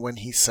describing when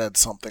he said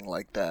something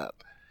like that.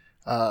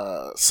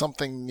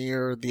 Something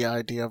near the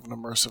idea of an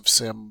immersive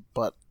sim,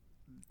 but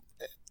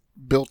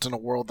built in a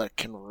world that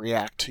can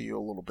react to you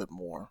a little bit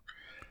more.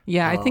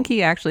 Yeah, I think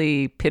he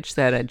actually pitched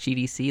that at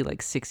GDC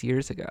like 6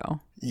 years ago.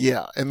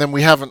 Yeah, and then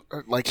we haven't,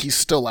 like, he's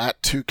still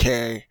at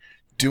 2K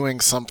doing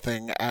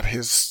something at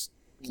his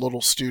little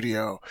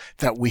studio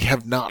that we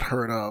have not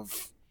heard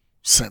of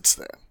since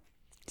then.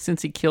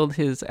 Since he killed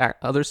his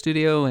other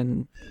studio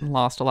and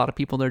lost a lot of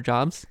people their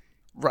jobs?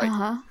 Right.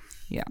 Uh-huh.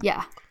 Yeah.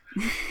 Yeah.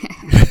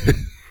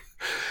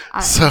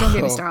 So, don't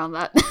get me started on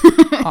that.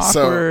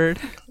 Awkward.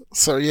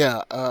 So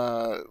yeah,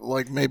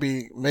 like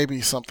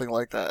maybe something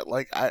like that.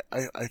 Like I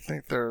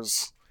think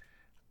there's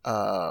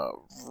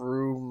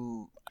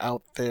room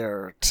out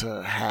there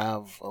to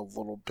have a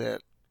little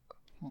bit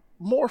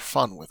more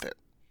fun with it.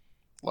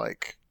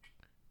 Like,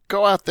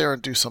 go out there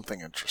and do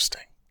something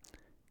interesting.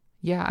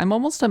 Yeah, I'm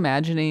almost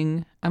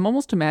imagining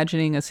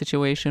a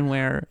situation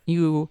where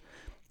you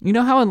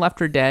know how in Left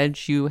 4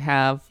 Dead you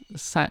have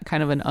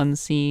kind of an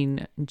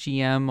unseen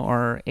GM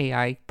or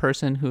AI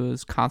person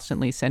who's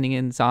constantly sending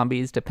in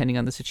zombies depending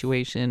on the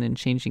situation and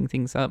changing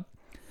things up.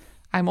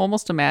 I'm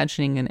almost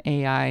imagining an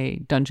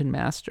AI dungeon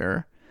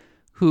master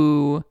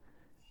who,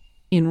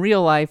 in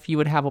real life, you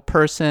would have a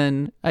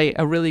person,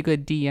 a really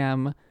good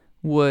DM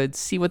would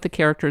see what the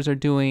characters are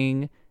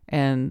doing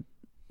and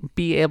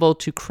be able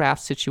to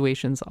craft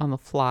situations on the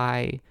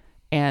fly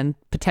and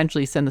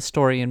potentially send the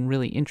story in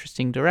really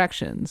interesting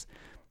directions.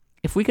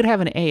 If we could have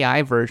an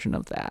AI version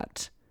of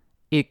that,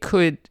 it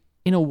could,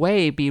 in a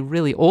way, be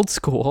really old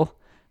school,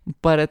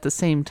 but at the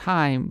same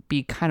time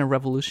be kind of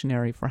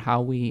revolutionary for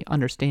how we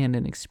understand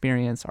and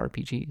experience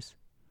RPGs.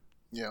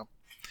 Yeah.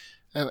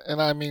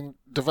 And I mean,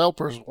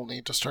 developers will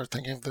need to start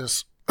thinking of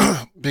this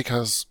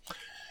because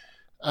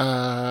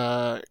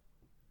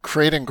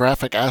creating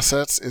graphic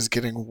assets is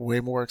getting way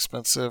more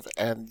expensive,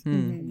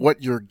 and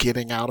what you're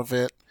getting out of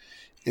it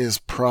is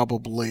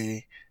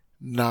probably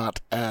not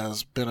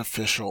as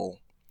beneficial.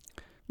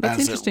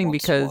 That's interesting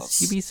because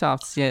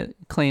Ubisoft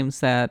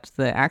claims that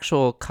the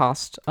actual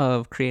cost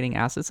of creating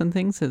assets and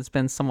things has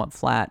been somewhat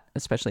flat,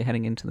 especially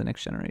heading into the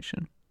next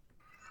generation.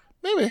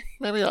 Maybe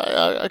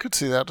I could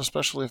see that,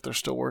 especially if they're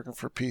still working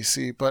for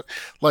PC. But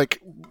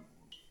like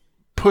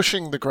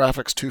pushing the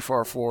graphics too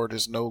far forward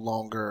is no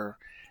longer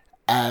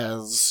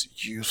as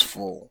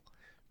useful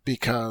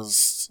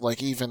because,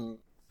 like, even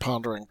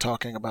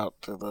talking about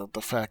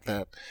the fact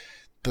that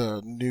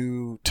the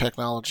new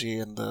technology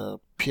in the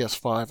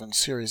PS5 and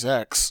Series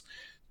X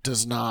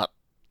is not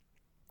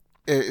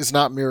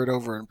mirrored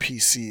over in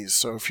PCs.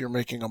 So if you're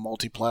making a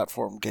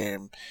multi-platform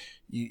game,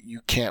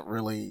 you can't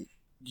really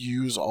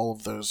use all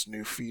of those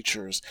new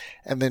features.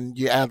 And then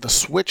you add the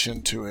Switch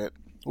into it,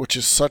 which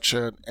is such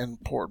an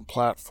important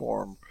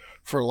platform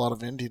for a lot of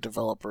indie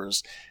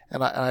developers.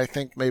 And I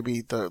think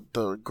maybe the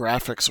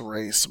graphics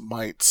race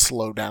might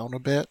slow down a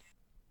bit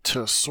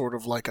to sort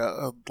of like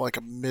a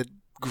mid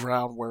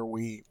ground where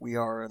we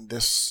are in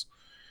this,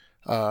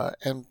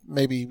 and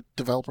maybe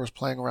developers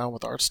playing around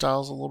with art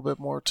styles a little bit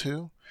more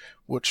too,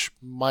 which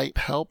might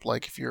help.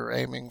 Like if you're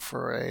aiming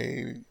for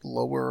a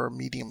lower or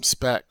medium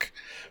spec,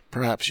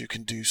 perhaps you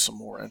can do some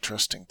more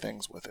interesting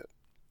things with it.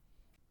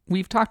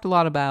 We've talked a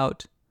lot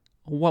about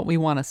what we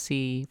want to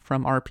see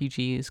from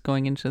RPGs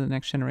going into the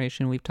next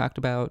generation. We've talked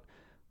about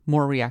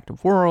more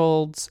reactive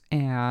worlds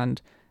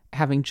and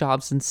having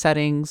jobs and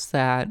settings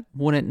that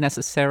wouldn't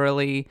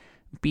necessarily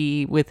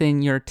be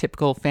within your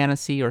typical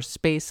fantasy or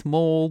space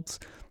molds.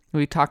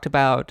 We talked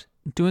about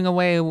doing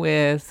away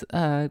with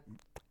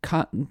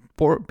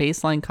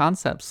baseline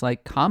concepts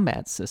like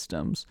combat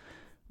systems.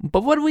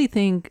 But what do we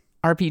think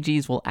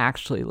RPGs will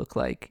actually look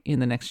like in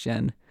the next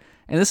gen?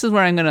 And this is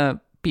where I'm going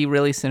to be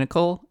really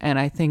cynical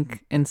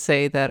and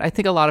say that I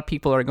think a lot of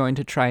people are going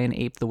to try and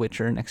ape The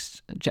Witcher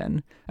next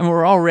gen. And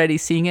we're already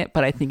seeing it,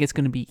 but I think it's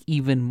going to be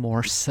even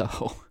more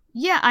so.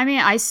 Yeah, I mean,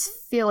 I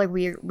feel like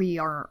we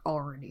are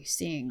already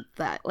seeing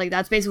that. Like,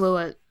 that's basically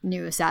what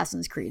new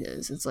Assassin's Creed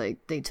is. It's like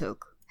they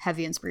took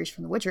heavy inspiration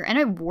from The Witcher, and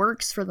it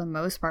works for the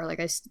most part. Like,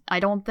 I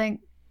don't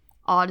think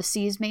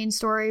Odyssey's main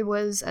story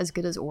was as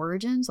good as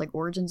Origins. Like,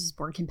 Origins is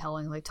more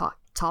compelling, like,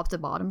 top to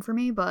bottom for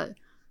me, but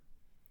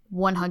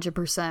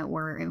 100%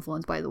 were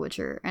influenced by The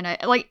Witcher. And I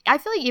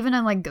feel like even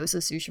in, like, Ghost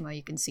of Tsushima,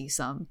 you can see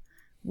some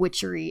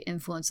witchery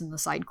influence in the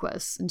side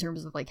quests in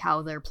terms of like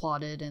how they're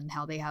plotted and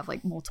how they have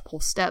like multiple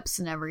steps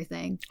and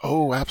everything.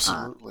 Oh,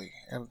 absolutely.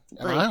 And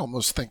like, I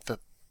almost think that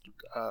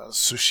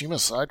Tsushima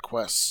side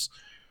quests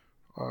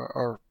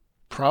are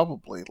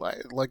probably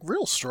like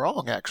real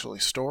strong actually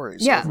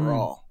stories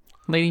overall.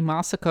 Lady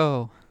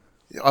Masako.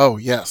 Oh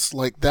yes,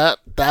 like that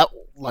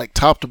like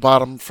top to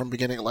bottom from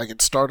beginning. Like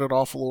it started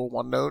off a little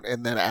one note,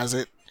 and then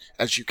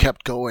as you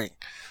kept going,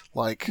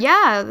 like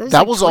that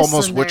like was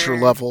almost Witcher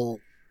level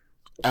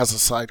as a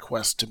side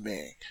quest to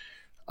me.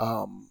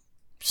 I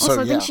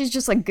think she's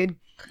just like good,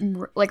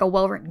 like a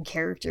well-written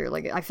character.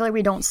 Like I feel like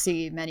we don't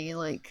see many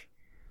like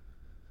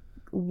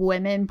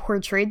women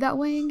portrayed that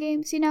way in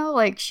games, you know?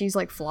 Like she's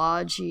like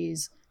flawed,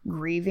 she's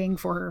grieving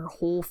for her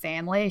whole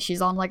family,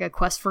 she's on like a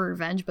quest for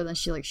revenge, but then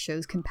she like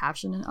shows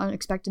compassion in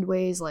unexpected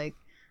ways. Like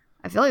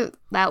I feel like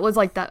that was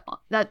like that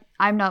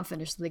I'm not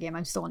finished with the game,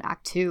 I'm still in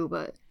Act 2,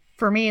 but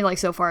for me, like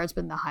so far it's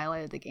been the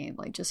highlight of the game,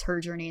 like just her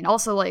journey. And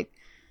also like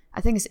I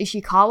think it's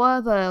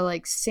Ishikawa, the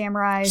like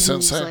samurai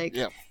Sensei,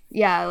 who's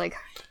like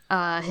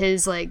like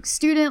his like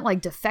student like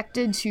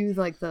defected to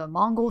like the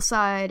Mongol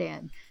side,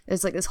 and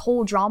there's like this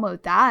whole drama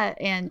with that,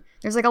 and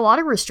there's like a lot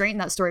of restraint in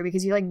that story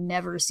because you like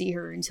never see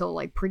her until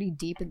like pretty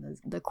deep in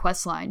the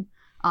quest line.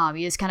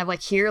 You just kind of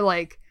like hear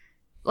like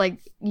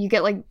you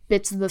get like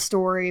bits of the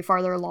story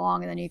farther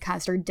along, and then you kind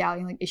of start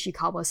doubting like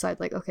Ishikawa's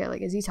side, like okay,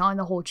 like is he telling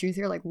the whole truth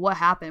here? Like what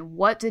happened?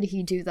 What did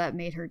he do that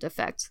made her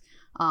defect?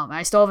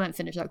 I still haven't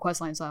finished that quest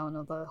line, so I don't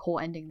know the whole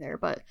ending there,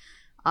 but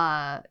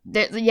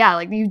yeah,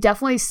 like you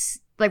definitely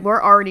like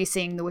we're already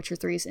seeing The Witcher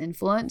 3's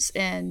influence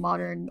in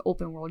modern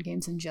open world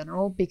games in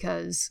general,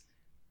 because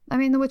I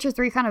mean, The Witcher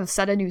 3 kind of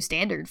set a new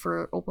standard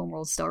for open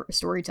world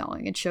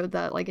storytelling. It showed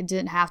that like it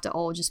didn't have to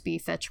all just be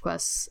fetch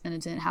quests, and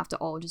it didn't have to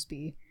all just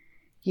be,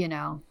 you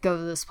know, go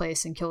to this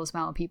place and kill this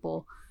amount of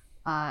people.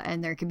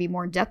 And there could be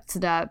more depth to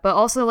that, but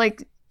also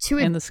like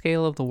and the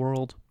scale of the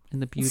world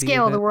and the beauty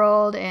scale of the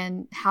world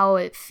and how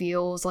it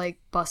feels like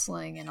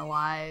bustling and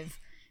alive.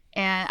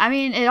 And I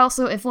mean, it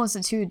also influenced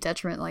it to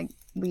detriment. Like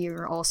we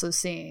are also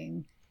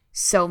seeing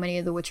so many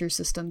of the Witcher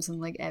systems in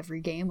like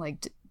every game,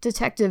 like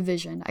detective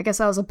vision. I guess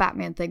that was a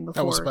Batman thing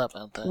before. That was a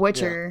Batman thing.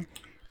 Witcher,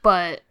 yeah.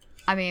 But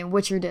I mean,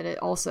 Witcher did it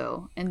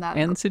also in that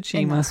and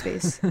Tsushima in that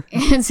space. And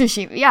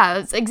Tsushima, yeah,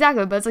 it's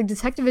exactly. But it's like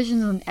detective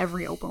vision in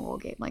every open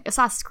world game. Like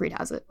Assassin's Creed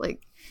has it.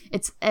 Like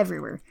it's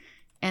everywhere,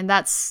 and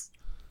that's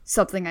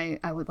something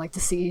I would like to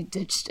see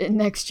ditched in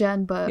next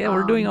gen. But yeah,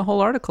 we're doing a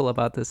whole article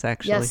about this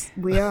actually. Yes,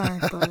 we are.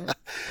 But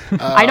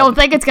I don't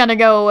think it's gonna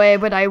go away.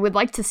 But I would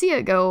like to see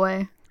it go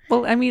away.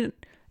 Well, I mean,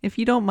 if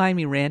you don't mind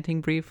me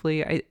ranting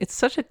briefly, it's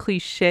such a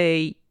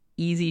cliche,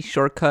 easy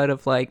shortcut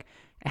of like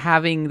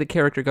having the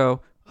character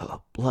go,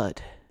 "Oh,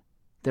 blood!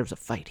 There's a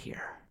fight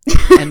here,"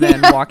 and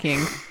then walking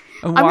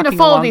along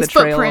the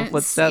trail of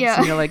footsteps,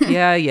 and you're like,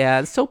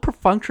 "Yeah." It's so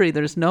perfunctory.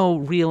 There's no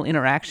real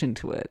interaction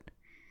to it.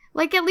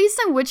 Like at least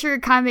in Witcher,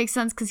 it kind of makes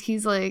sense because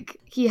he's like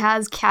he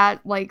has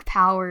cat-like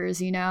powers,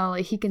 you know,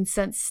 like he can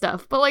sense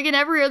stuff. But like in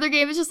every other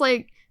game, it's just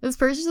like this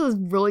person has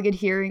really good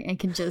hearing and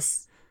can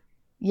just.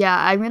 Yeah,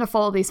 I'm going to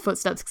follow these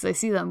footsteps because I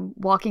see them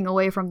walking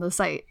away from the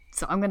site.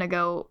 So I'm going to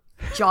go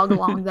jog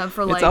along them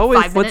for like 5 minutes.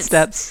 It's always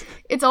footsteps.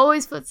 It's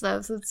always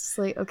footsteps. It's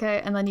like,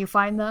 okay. And then you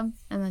find them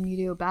and then you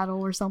do a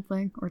battle or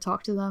something or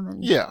talk to them.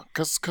 And yeah,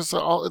 because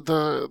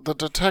the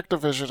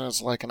detective vision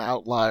is like an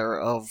outlier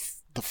of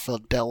the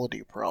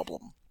fidelity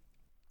problem,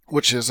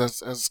 which is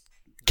as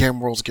game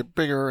worlds get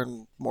bigger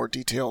and more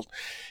detailed,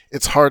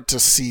 it's hard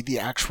to see the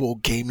actual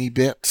gamey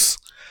bits.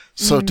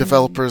 So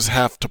developers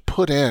have to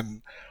put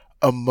in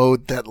a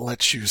mode that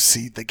lets you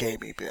see the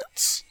gamey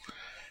bits.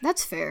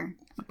 That's fair,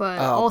 but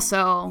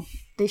also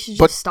they should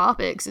just stop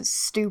it because it's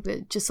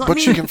stupid.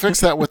 But you can fix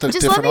that with a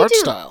different art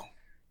style.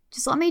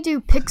 Just let me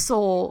do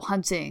pixel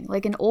hunting,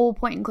 like an old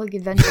point-and-click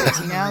adventures,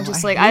 you know?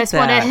 Just like, I just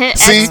want to hit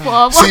X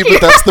while I'm See, but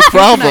that's the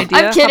problem.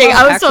 I'm kidding.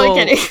 I was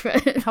totally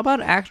kidding. How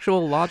about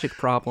actual logic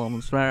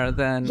problems rather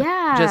than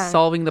just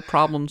solving the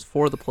problems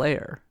for the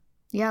player?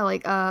 Yeah,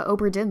 like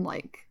Obra Dinn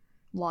like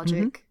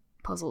logic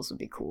puzzles would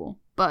be cool.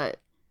 But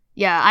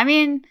yeah, I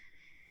mean,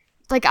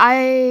 like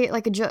I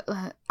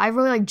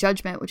really like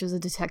Judgment, which is a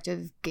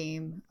detective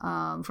game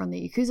from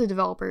the Yakuza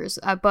developers.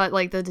 But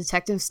like the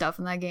detective stuff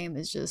in that game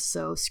is just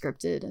so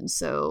scripted and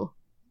so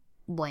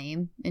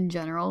lame in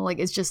general. Like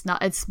it's just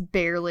not. It's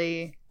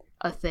barely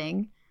a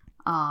thing.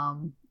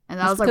 And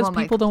that was like because one of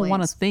my people don't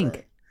want to complaints, think.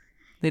 but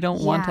They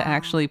don't want to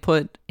actually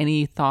put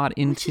any thought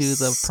into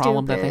the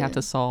problem that they have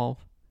to solve.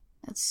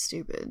 That's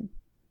stupid.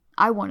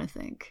 I want to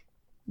think.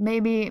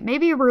 Maybe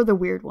we're the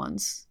weird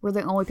ones. We're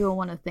the only people who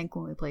want to think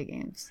when we play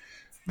games.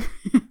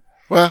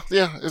 Well,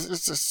 yeah,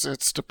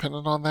 it's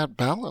dependent on that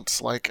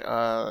balance. Like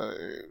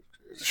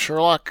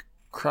Sherlock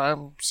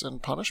Crimes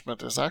and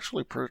Punishment is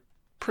actually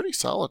pretty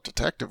solid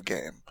detective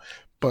game,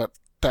 but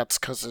that's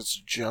because it's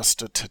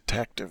just a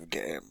detective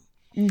game.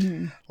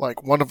 Mm-hmm.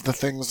 Like one of the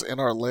things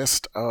in our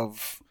list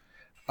of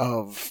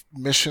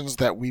missions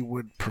that we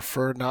would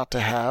prefer not to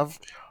have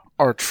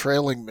are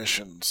trailing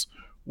missions,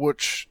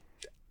 which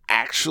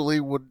actually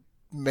would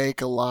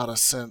make a lot of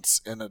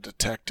sense in a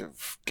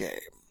detective game.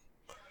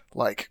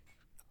 Like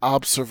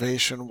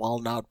observation while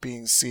not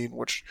being seen,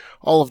 which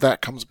all of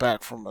that comes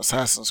back from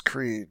Assassin's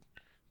Creed,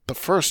 the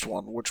first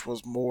one, which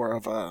was more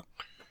of a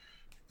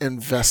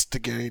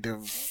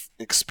investigative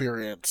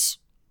experience,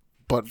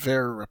 but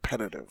very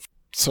repetitive.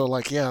 So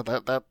like, yeah,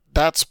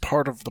 that's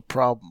part of the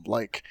problem.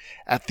 Like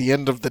at the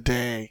end of the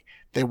day,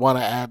 they want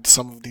to add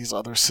some of these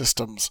other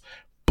systems,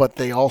 but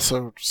they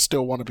also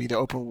still want to be the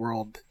open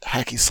world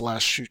hacky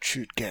slash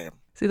shoot game.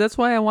 See, that's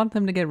why I want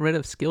them to get rid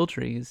of skill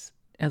trees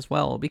as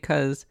well,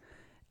 because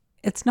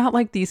it's not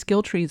like these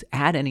skill trees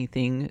add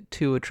anything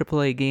to a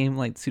AAA game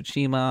like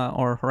Tsushima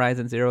or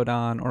Horizon Zero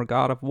Dawn or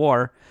God of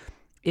War.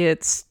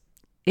 It's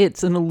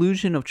an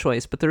illusion of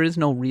choice, but there is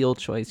no real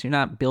choice. You're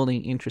not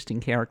building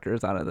interesting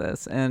characters out of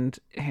this, and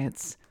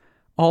it's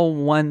all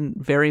one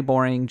very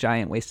boring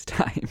giant waste of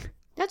time.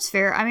 That's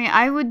fair. I mean,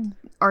 I would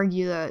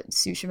argue that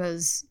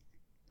Tsushima's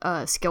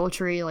skill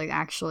tree like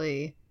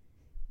actually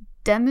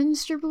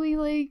demonstrably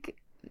like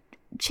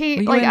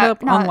change. You end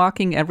up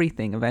unlocking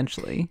everything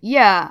eventually.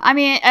 Yeah, I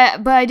mean,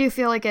 but I do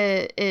feel like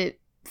it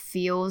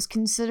feels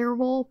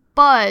considerable,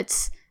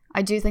 but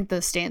I do think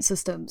the stance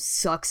system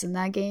sucks in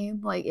that game.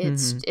 Like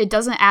it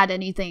doesn't add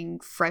anything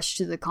fresh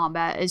to the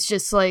combat. It's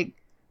just like,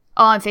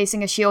 oh, I'm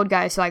facing a shield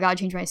guy, so I gotta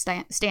change my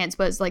stance.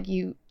 But it's like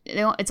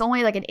it's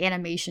only like an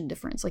animation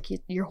difference. Like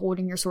you're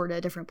holding your sword at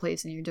a different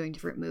place and you're doing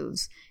different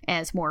moves,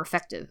 and it's more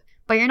effective.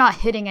 But you're not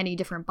hitting any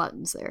different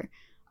buttons there.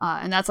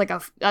 And that's like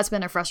that's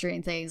been a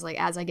frustrating thing. Is like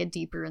as I get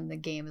deeper in the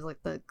game, is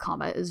like the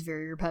combat is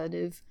very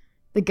repetitive.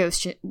 The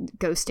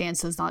ghost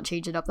stance does not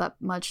change it up that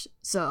much.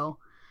 So,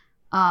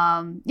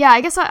 yeah,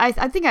 I guess I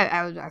think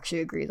I would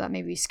actually agree that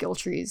maybe skill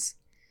trees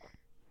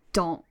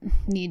don't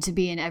need to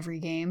be in every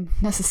game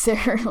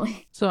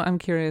necessarily. So I'm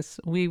curious,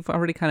 we've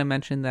already kind of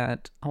mentioned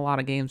that a lot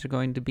of games are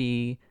going to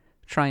be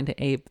trying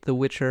to ape The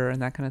Witcher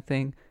and that kind of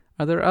thing.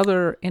 Are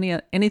there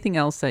anything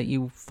else that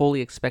you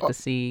fully expect to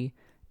see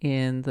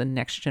in the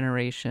next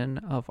generation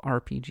of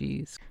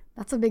RPGs?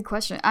 That's a big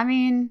question. I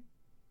mean,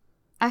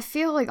 I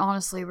feel like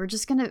honestly, we're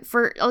just gonna,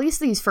 for at least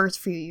these first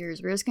few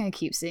years, we're just gonna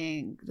keep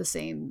seeing the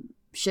same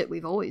shit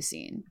we've always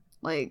seen.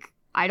 Like,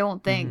 I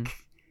don't think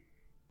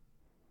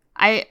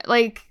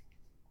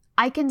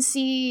I can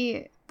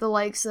see the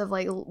likes of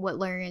like what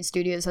Larian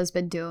Studios has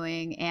been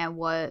doing and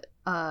what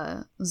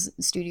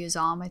Studio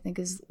Zom, I think,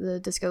 is the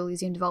Disco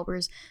Elysium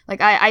developers. Like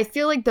I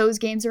feel like those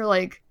games are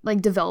like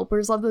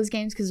developers love those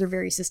games because they're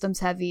very systems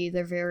heavy,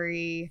 they're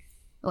very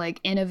like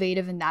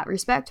innovative in that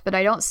respect, but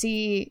I don't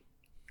see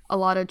a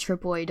lot of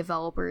AAA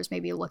developers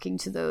maybe looking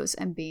to those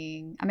and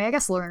being, I mean, I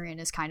guess Larian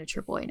is kind of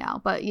AAA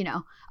now, but you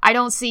know, I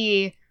don't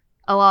see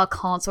a lot of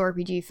console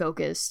RPG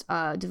focused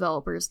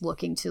developers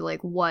looking to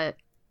like what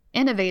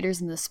innovators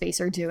in this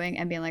space are doing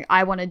and being like,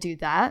 I want to do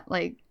that.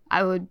 Like,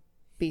 I would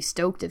be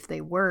stoked if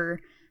they were,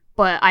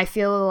 but I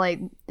feel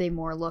like they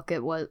more look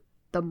at what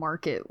the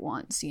market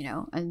wants, you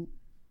know, and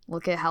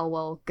look at how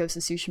well Ghost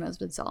of Tsushima has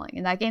been selling.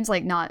 And that game's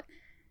like not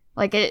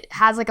like, it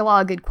has like a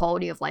lot of good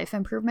quality of life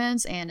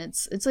improvements, and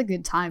it's a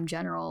good time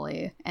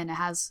generally, and it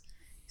has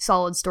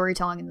solid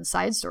storytelling in the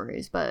side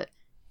stories, but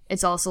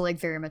it's also like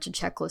very much a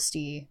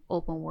checklisty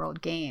open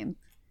world game.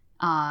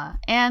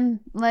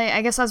 And like,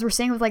 I guess as we're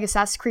seeing with like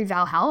Assassin's Creed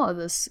Valhalla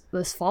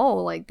this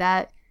fall, like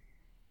that,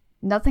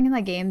 nothing in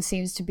that game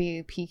seems to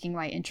be piquing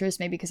my interest,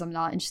 maybe because I'm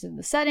not interested in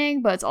the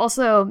setting, but it's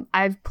also,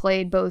 I've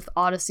played both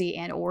Odyssey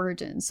and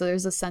Origins, so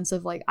there's a sense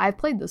of like, I've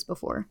played this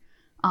before.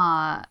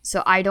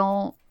 So I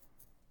don't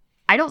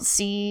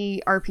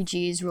see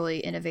RPGs really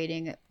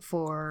innovating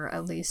for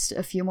at least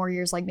a few more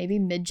years. Like maybe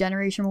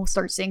mid-generation we'll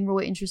start seeing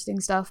really interesting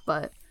stuff,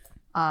 but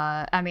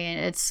I mean,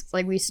 it's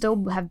like we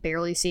still have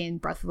barely seen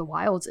Breath of the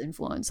Wild's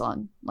influence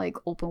on like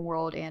open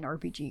world and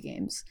RPG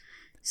games.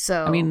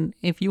 So I mean,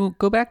 if you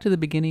go back to the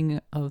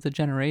beginning of the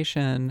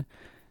generation,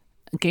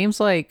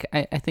 games like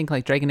I think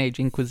like Dragon Age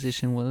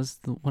Inquisition was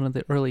one of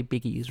the early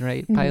biggies,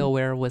 right? Mm-hmm.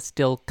 BioWare was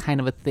still kind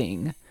of a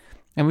thing,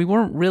 and we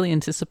weren't really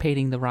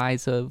anticipating the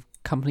rise of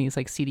companies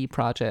like CD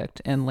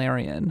Projekt and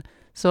Larian.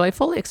 So I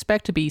fully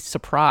expect to be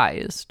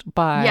surprised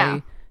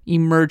by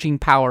emerging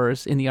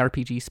powers in the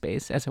RPG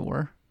space, as it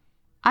were.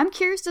 I'm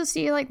curious to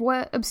see like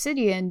what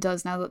Obsidian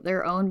does now that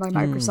they're owned by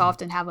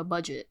Microsoft and have a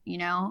budget, you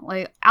know?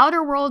 Like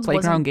Outer Worlds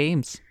Playground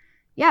Games.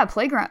 Yeah,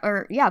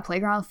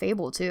 Playground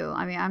Fable too.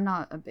 I mean, I'm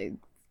not a big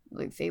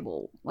like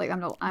Fable. Like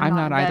I'm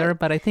not either,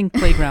 but I think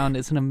Playground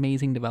is an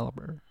amazing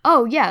developer.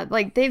 Oh yeah,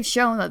 like they've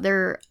shown that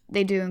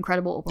they do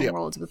incredible open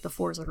worlds with the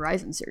Forza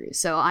Horizon series.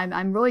 So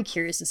I'm really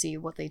curious to see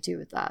what they do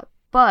with that.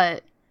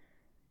 But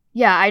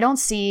yeah, I don't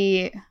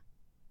see,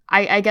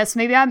 I guess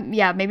maybe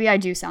I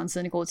do sound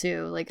cynical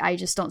too. Like I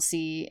just don't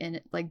see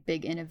like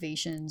big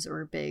innovations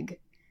or big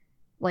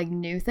like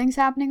new things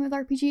happening with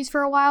RPGs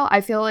for a while.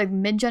 I feel like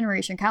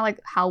mid-generation, kind of like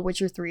how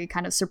Witcher 3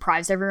 kind of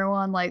surprised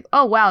everyone. Like,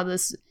 oh wow,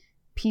 this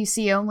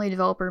PC only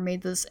developer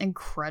made this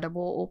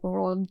incredible open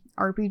world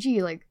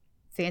RPG. Like,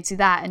 fancy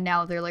that. And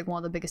now they're like one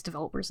of the biggest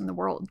developers in the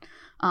world.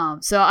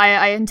 So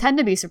I intend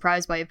to be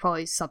surprised by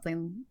probably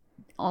something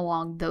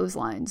along those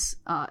lines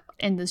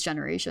in this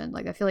generation.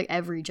 Like I feel like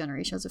every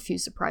generation has a few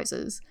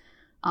surprises,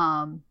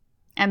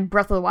 and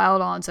Breath of the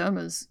Wild on its own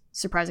was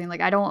surprising.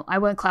 Like I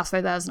wouldn't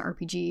classify that as an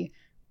RPG,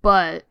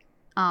 but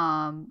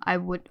I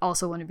would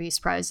also want to be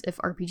surprised if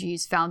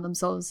RPGs found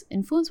themselves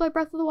influenced by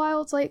Breath of the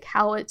Wild. It's like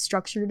how it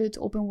structured its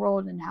open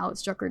world and how it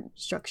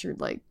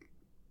structured like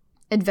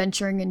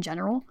adventuring in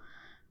general.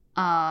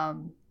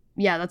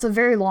 Yeah, that's a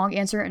very long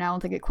answer, and I don't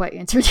think it quite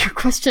answered your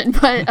question,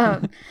 but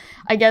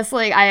I guess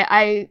like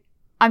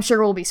I'm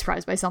sure we'll be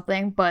surprised by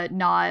something, but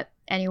not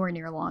anywhere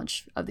near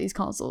launch of these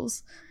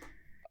consoles.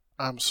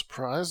 I'm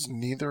surprised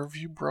neither of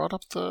you brought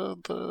up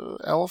the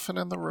elephant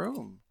in the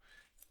room.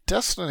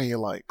 Destiny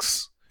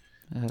likes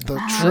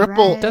the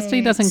triple. Right.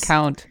 Destiny doesn't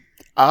count.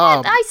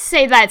 I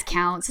say that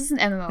counts. It's an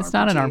MMORPG. It's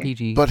not an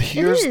RPG. But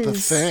here's the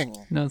thing.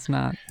 No, it's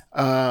not.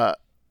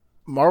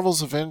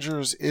 Marvel's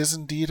Avengers is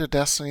indeed a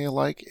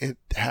Destiny-like. It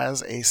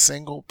has a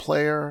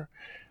single-player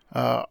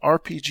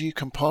RPG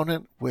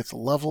component with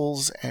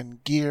levels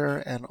and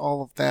gear and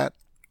all of that,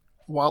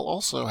 while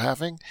also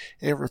having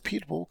a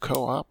repeatable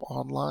co-op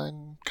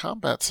online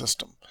combat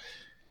system.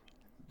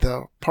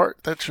 The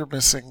part that you're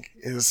missing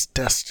is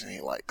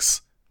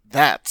Destiny-likes.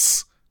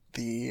 That's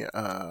the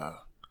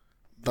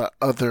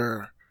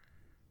other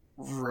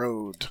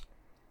road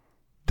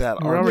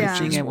that we're already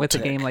seeing RPGs it with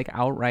take. a game like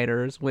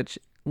Outriders, which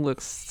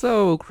looks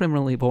so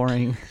criminally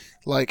boring.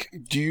 Like,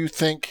 do you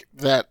think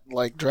that,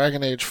 like,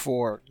 Dragon Age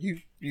 4,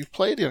 you've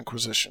played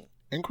Inquisition.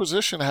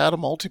 Inquisition had a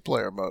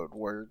multiplayer mode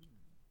where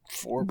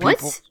 4 What?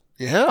 people.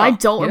 Yeah. I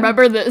don't Yeah.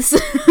 remember this.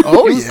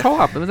 Oh, It was yeah.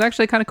 co-op. It was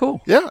actually kind of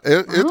cool. Yeah, I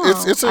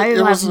it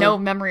have was no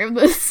memory of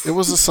this. it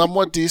was a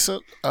somewhat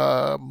decent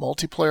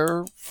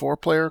multiplayer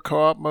 4-player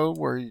co-op mode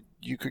where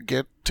you could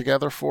get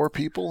together 4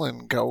 people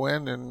and go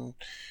in and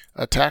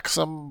attack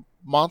some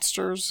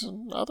monsters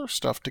and other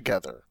stuff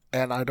together.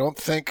 And I don't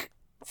think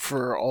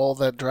for all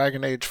that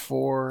Dragon Age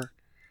 4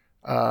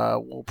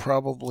 will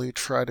probably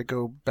try to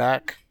go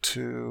back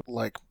to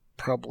like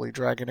probably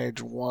Dragon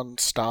Age 1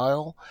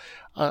 style.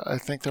 I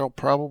think they'll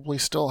probably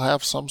still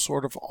have some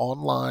sort of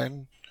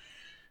online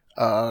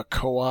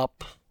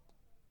co-op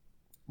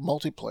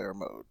multiplayer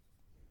mode,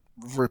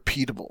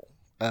 repeatable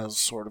as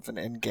sort of an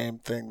in-game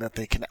thing that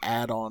they can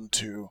add on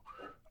to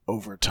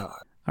over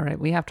time. All right,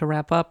 we have to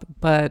wrap up,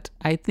 but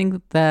I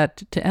think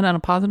that to end on a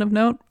positive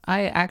note,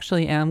 I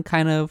actually am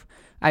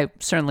I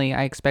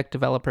expect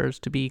developers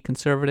to be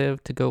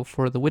conservative, to go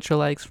for the Witcher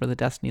likes, for the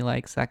Destiny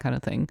likes, that kind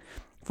of thing,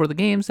 for the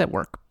games that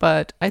work.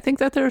 But I think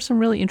that there are some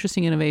really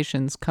interesting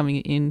innovations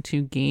coming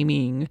into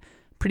gaming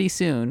pretty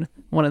soon.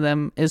 One of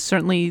them is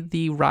certainly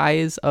the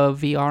rise of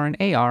VR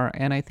and AR,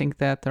 and I think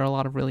that there are a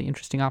lot of really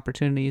interesting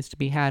opportunities to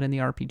be had in the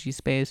RPG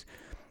space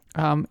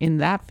in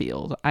that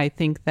field. I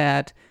think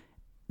that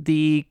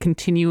the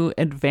continued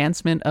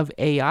advancement of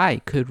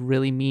AI could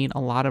really mean a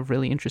lot of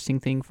really interesting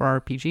things for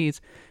RPGs.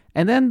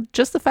 And then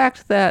just the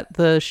fact that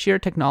the sheer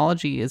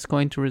technology is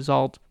going to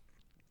result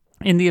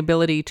in the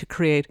ability to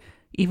create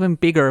even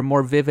bigger,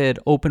 more vivid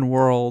open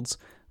worlds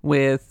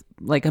with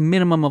like a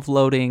minimum of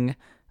loading,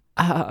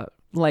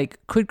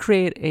 could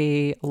create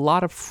a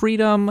lot of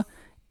freedom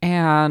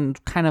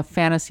and kind of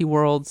fantasy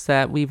worlds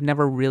that we've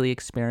never really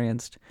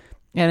experienced.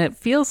 And it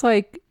feels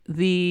like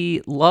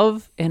the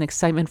love and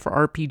excitement for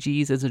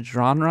RPGs as a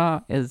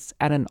genre is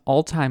at an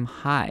all-time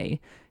high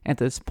at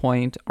this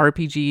point.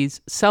 RPGs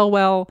sell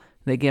well,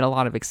 they get a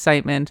lot of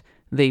excitement,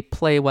 they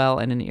play well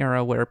in an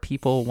era where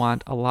people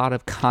want a lot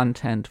of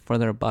content for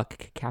their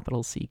buck,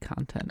 capital C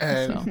content.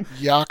 And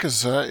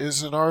Yakuza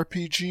is an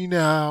RPG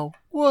now.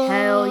 What?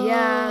 Hell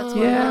yeah. That's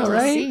what I Yeah, want to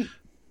right? see.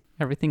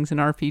 Everything's an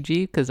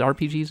RPG because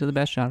RPGs are the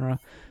best genre.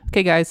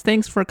 Okay, guys,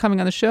 thanks for coming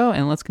on the show,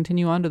 and let's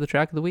continue on to the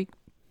track of the week.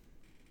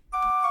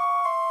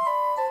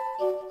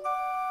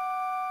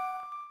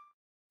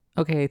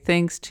 Okay,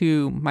 thanks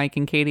to Mike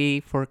and Katie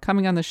for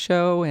coming on the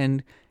show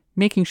and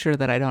making sure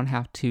that I don't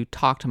have to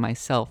talk to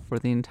myself for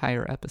the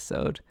entire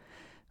episode.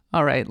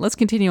 All right, let's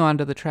continue on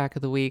to the track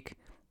of the week.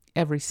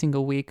 Every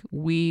single week,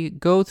 we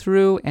go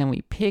through and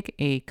we pick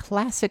a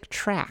classic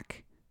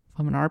track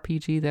from an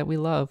RPG that we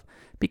love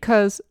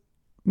because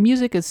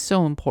music is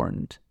so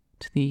important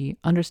to the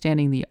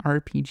understanding the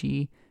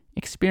RPG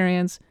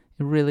experience.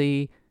 It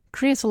really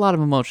creates a lot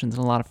of emotions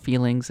and a lot of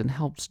feelings and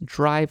helps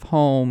drive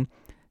home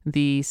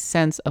the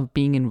sense of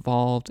being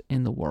involved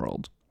in the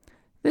world.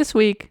 This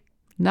week,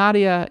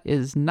 Nadia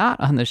is not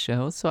on the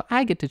show, so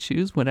I get to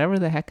choose whatever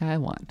the heck I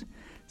want.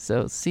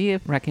 So see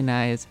if you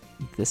recognize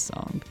this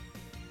song.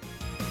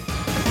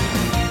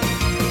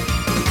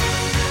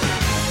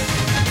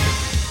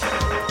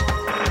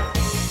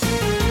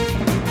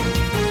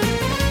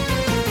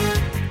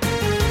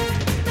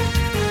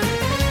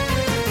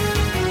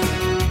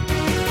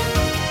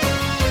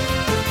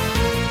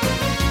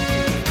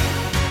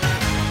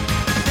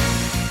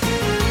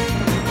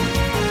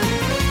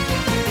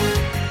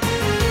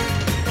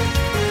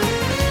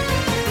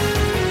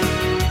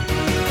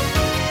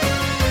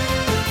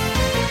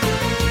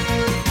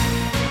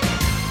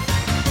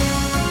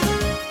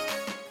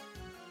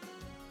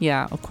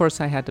 Yeah, of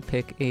course I had to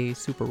pick a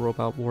Super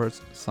Robot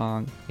Wars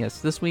song. Yes,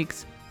 this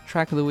week's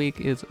track of the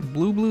week is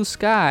Blue Blue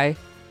Sky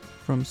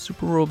from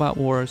Super Robot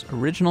Wars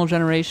Original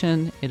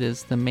Generation. It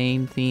is the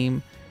main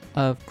theme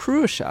of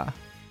Krusha,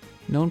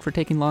 known for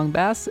taking long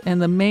baths,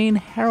 and the main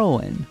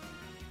heroine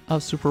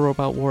of Super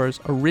Robot Wars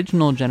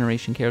Original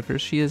Generation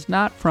characters. She is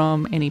not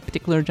from any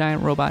particular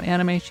giant robot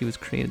anime. She was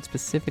created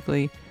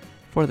specifically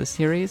for the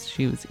series.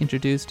 She was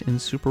introduced in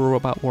Super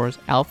Robot Wars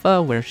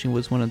Alpha, where she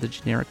was one of the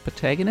generic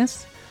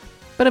protagonists,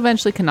 but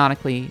eventually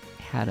canonically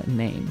had a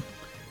name.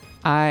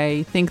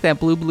 I think that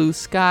Blue Blue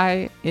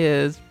Sky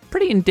is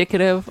pretty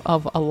indicative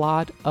of a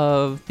lot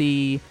of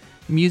the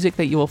music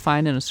that you will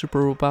find in a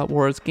Super Robot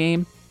Wars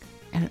game,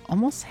 and it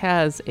almost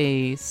has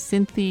a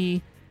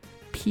synthy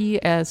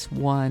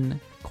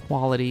PS1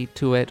 quality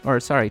to it, or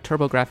sorry,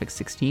 TurboGrafx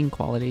 16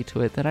 quality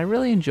to it that I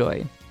really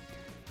enjoy.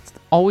 It's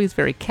always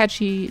very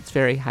catchy, it's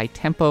very high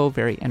tempo,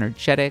 very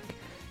energetic.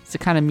 It's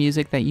the kind of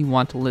music that you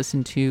want to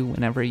listen to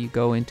whenever you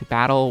go into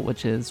battle,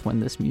 which is when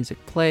this music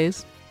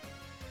plays.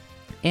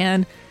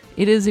 And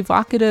it is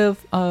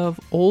evocative of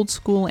old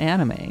school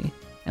anime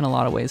in a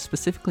lot of ways,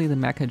 specifically the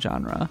mecha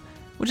genre,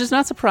 which is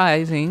not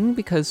surprising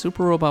because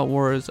Super Robot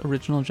Wars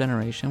Original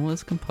Generation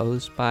was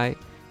composed by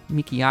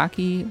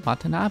Mikiaki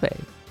Watanabe,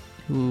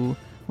 who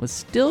was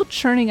still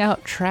churning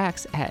out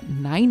tracks at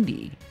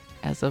 90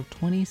 as of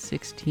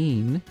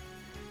 2016.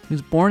 He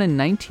was born in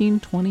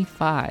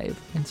 1925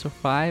 and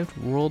survived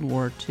World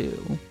War II.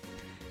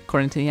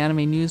 According to the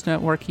Anime News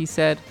Network, he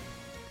said,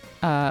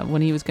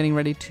 when he was getting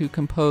ready to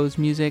compose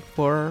music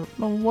for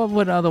what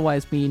would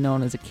otherwise be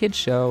known as a kid's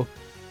show,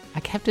 I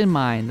kept in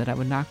mind that I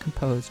would not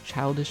compose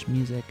childish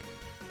music,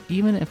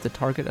 even if the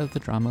target of the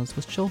dramas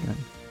was children.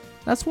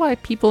 That's why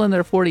people in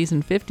their 40s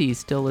and 50s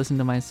still listen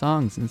to my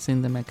songs and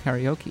sing them at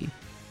karaoke.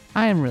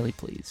 I am really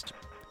pleased.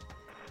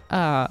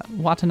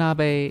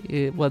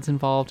 Watanabe was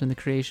involved in the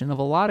creation of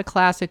a lot of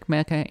classic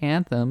mecha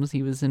anthems.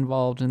 He was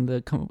involved in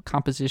the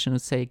composition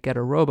of, say,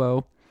 Getter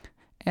Robo,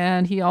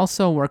 and he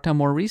also worked on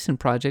more recent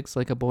projects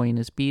like A Boy and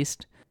His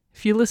Beast.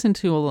 If you listen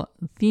to a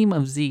Theme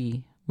of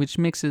Z, which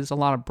mixes a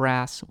lot of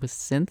brass with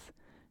synth,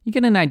 you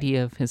get an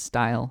idea of his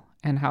style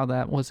and how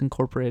that was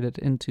incorporated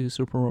into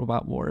Super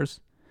Robot Wars.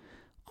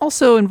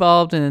 Also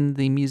involved in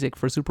the music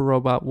for Super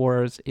Robot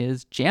Wars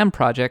is Jam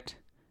Project,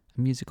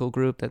 a musical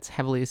group that's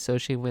heavily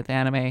associated with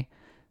anime.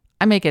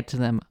 I may get to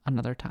them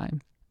another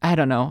time. I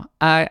don't know.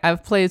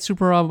 I've played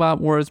Super Robot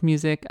Wars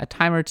music a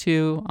time or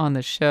two on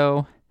the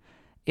show.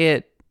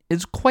 It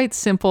is quite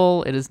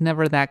simple. It is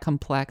never that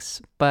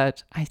complex,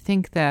 but I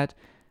think that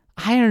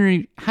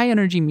high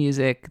energy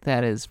music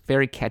that is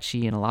very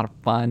catchy and a lot of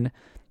fun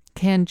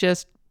can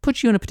just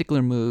put you in a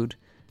particular mood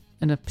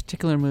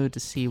to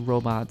see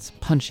robots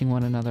punching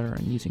one another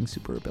and using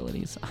super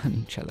abilities on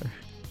each other.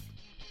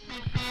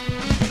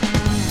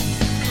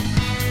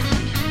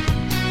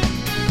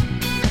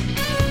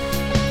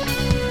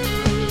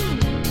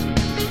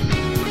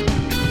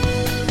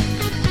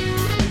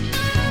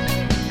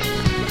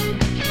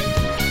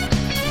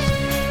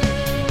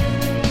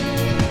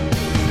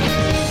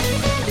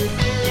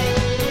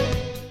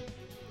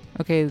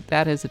 Okay,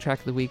 that is the track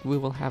of the week. We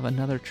will have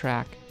another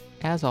track,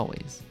 as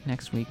always,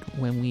 next week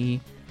when we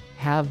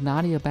have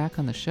Nadia back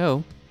on the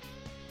show.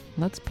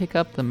 Let's pick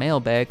up the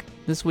mailbag.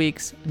 This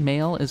week's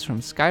mail is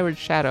from Skyward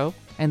Shadow,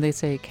 and they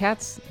say,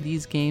 "Cats,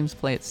 these games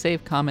play it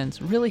safe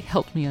comments really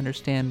helped me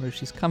understand where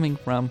she's coming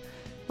from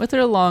with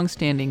her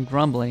long-standing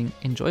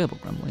enjoyable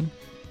grumbling,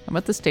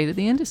 about the state of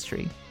the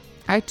industry.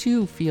 I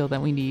too feel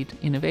that we need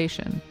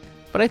innovation.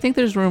 But I think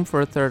there's room for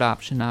a third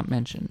option not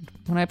mentioned.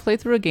 When I play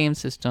through a game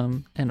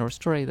system and or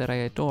story that I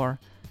adore,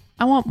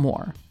 I want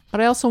more, but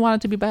I also want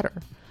it to be better.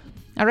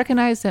 I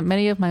recognize that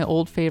many of my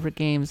old favorite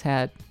games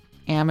had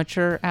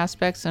amateur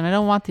aspects, and I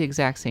don't want the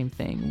exact same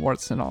thing,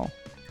 warts and all.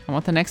 I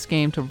want the next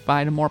game to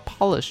provide a more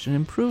polished and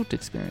improved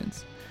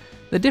experience.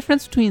 The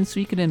difference between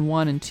Suikoden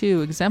 1 and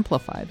 2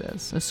 exemplify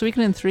this.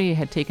 Suikoden 3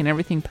 had taken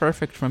everything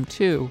perfect from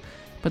 2,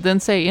 but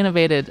then, say,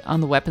 innovated on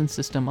the weapon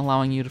system,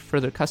 allowing you to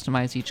further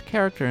customize each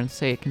character, and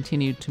say it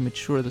continued to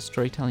mature the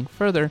storytelling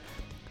further,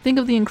 think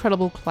of the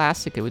incredible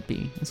classic it would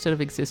be, instead of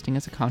existing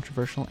as a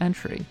controversial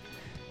entry.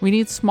 We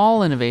need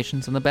small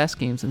innovations in the best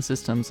games and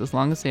systems as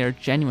long as they are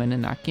genuine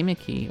and not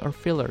gimmicky or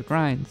filler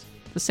grinds.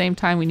 At the same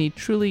time, we need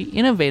truly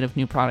innovative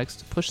new products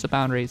to push the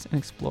boundaries and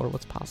explore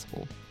what's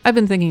possible." I've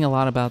been thinking a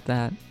lot about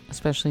that,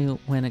 especially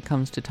when it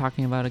comes to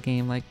talking about a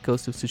game like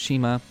Ghost of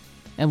Tsushima,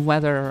 and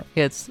whether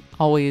it's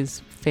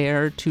always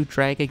fair to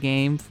drag a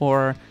game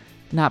for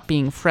not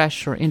being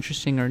fresh or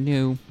interesting or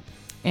new.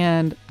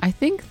 And I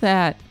think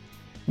that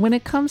when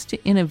it comes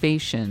to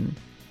innovation,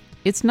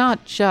 it's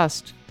not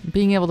just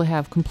being able to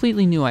have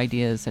completely new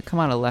ideas that come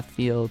out of left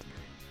field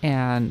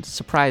and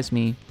surprise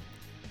me.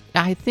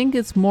 I think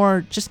it's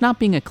more just not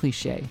being a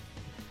cliche.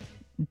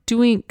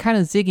 Doing kind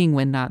of zigging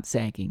when not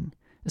zagging,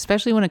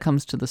 especially when it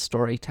comes to the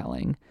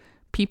storytelling.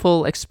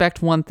 People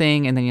expect one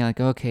thing and then you're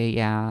like, okay,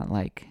 yeah,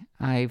 like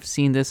I've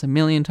seen this a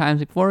million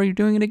times before. You're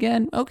doing it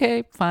again?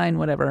 Okay, fine,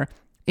 whatever.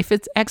 If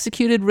it's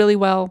executed really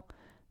well,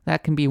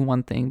 that can be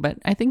one thing. But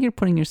I think you're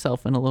putting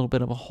yourself in a little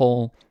bit of a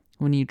hole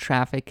when you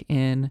traffic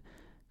in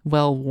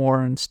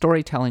well-worn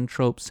storytelling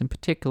tropes in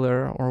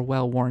particular, or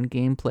well-worn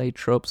gameplay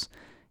tropes.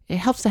 It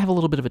helps to have a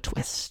little bit of a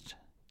twist.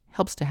 It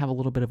helps to have a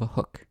little bit of a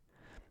hook.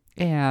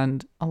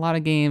 And a lot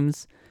of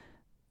games,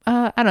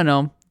 I don't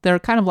know, they're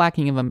kind of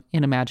lacking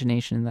in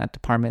imagination in that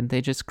department.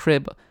 They just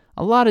crib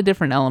a lot of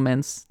different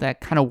elements that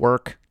kind of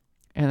work,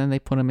 and then they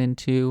put them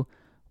into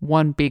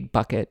one big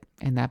bucket,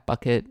 and that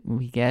bucket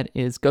we get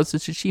is Ghost of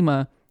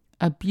Tsushima,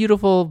 a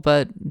beautiful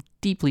but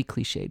deeply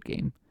cliched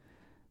game.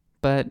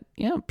 But,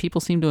 yeah, people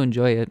seem to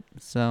enjoy it,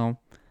 so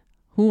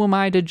who am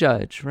I to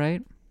judge,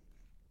 right?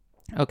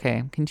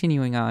 Okay,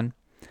 continuing on.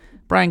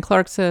 Brian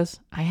Clark says,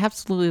 "I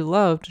absolutely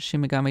loved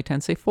Shin Megami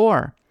Tensei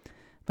 4.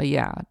 But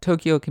yeah,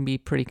 Tokyo can be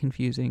pretty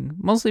confusing,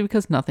 mostly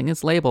because nothing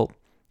is labeled.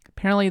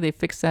 Apparently they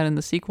fixed that in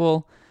the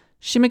sequel,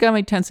 Shin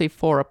Megami Tensei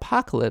 4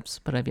 Apocalypse,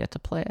 but I've yet to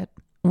play it.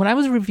 When I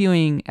was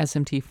reviewing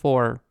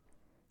SMT4,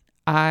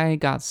 I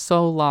got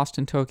so lost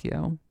in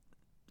Tokyo,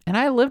 and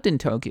I lived in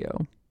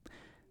Tokyo.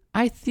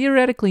 I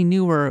theoretically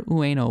knew where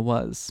Ueno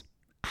was.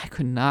 I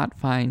could not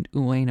find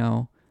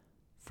Ueno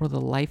for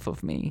the life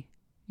of me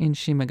in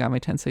Shin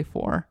Megami Tensei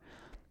 4,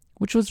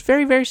 which was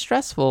very, very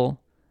stressful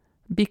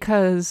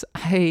because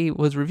I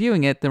was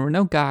reviewing it. There were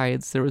no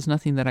guides. There was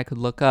nothing that I could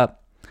look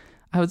up.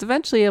 I was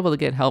eventually able to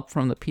get help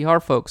from the PR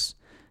folks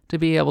to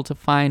be able to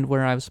find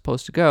where I was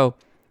supposed to go.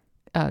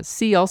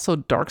 See also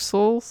Dark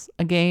Souls,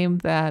 a game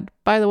that,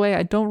 by the way,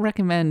 I don't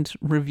recommend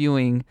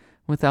reviewing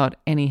without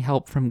any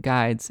help from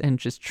guides and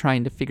just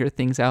trying to figure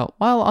things out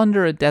while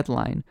under a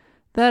deadline.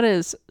 That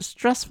is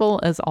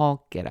stressful as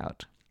all get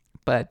out.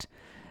 But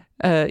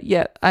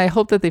yeah, I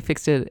hope that they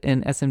fixed it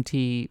in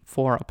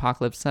SMT4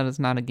 Apocalypse. That is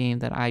not a game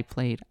that I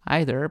played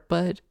either,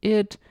 but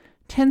it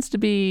tends to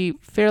be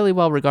fairly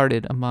well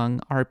regarded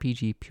among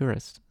RPG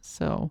purists.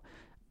 So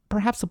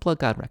perhaps the Blood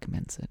God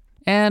recommends it.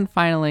 And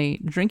finally,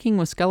 Drinking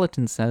with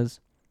Skeletons says,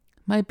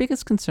 my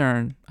biggest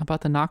concern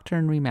about the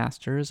Nocturne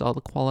remaster is all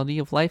the quality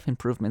of life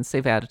improvements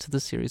they've added to the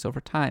series over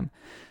time.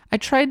 I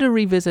tried to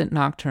revisit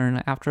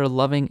Nocturne after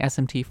loving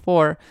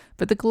SMT4,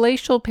 but the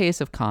glacial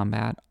pace of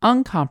combat,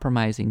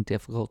 uncompromising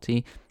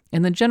difficulty,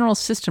 and the general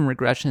system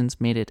regressions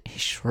made it a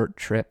short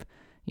trip.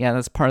 Yeah,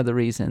 that's part of the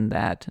reason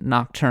that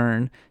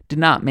Nocturne did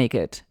not make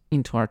it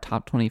into our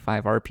top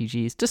 25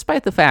 RPGs,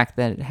 despite the fact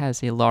that it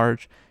has a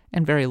large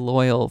and very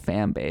loyal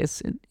fan base.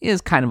 It is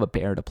kind of a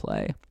bear to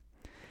play.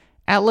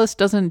 Atlus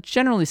doesn't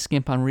generally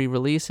skimp on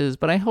re-releases,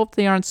 but I hope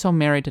they aren't so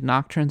married to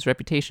Nocturne's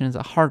reputation as a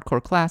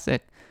hardcore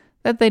classic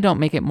that they don't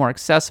make it more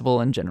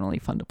accessible and generally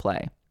fun to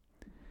play.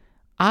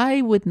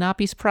 I would not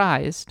be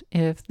surprised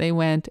if they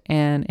went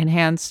and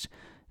enhanced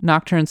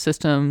Nocturne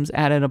systems,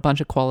 added a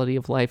bunch of quality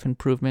of life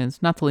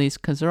improvements, not the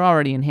least because they're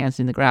already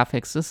enhancing the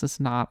graphics. This is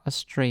not a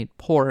straight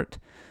port.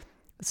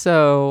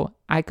 So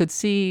I could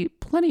see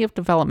plenty of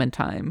development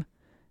time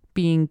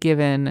being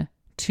given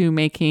to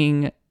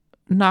making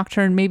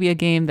Nocturne maybe a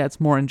game that's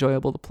more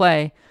enjoyable to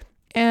play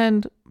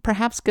and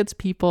perhaps gets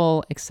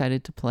people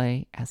excited to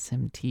play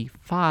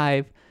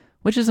SMT5,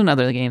 which is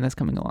another game that's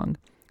coming along.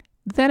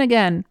 Then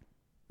again,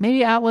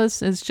 maybe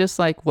Atlus is just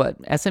like,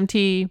 what,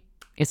 SMT,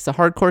 it's the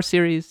hardcore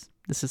series.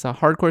 This is a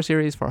hardcore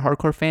series for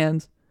hardcore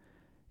fans.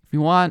 If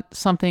you want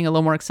something a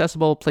little more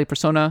accessible, play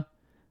Persona.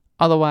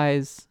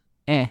 Otherwise,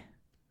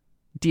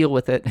 deal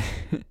with it.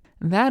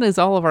 That is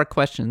all of our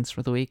questions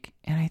for the week,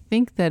 and I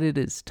think that it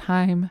is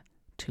time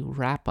to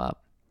wrap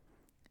up.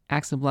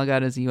 Axe the Blood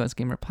God is a US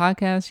Gamer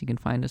podcast. You can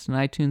find us on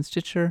iTunes,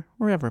 Stitcher,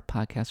 wherever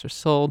podcasts are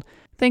sold.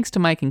 Thanks to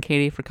Mike and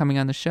Katie for coming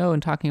on the show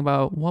and talking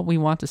about what we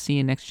want to see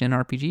in next-gen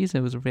RPGs.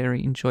 It was a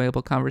very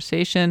enjoyable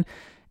conversation,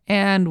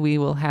 and we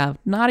will have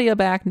Nadia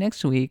back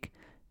next week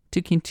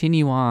to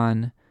continue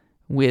on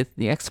with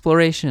the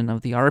exploration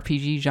of the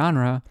RPG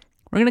genre.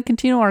 We're going to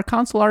continue our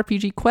console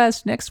RPG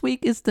quest. Next week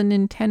is the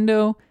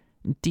Nintendo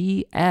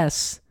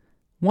DS,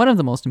 one of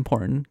the most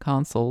important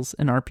consoles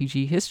in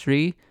RPG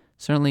history,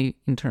 certainly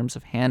in terms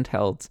of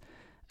handhelds.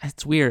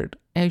 It's weird.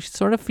 I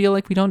sort of feel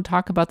like we don't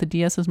talk about the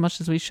DS as much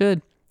as we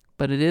should,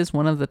 but it is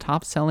one of the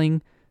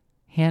top-selling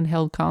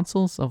handheld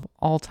consoles of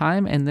all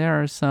time, and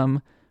there are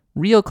some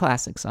real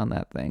classics on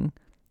that thing.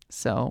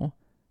 So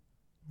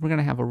we're going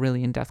to have a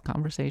really in-depth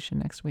conversation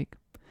next week.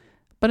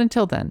 But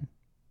until then,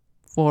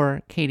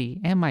 for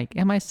Katie and Mike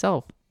and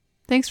myself,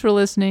 thanks for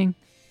listening,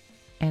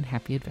 and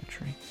happy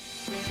adventuring.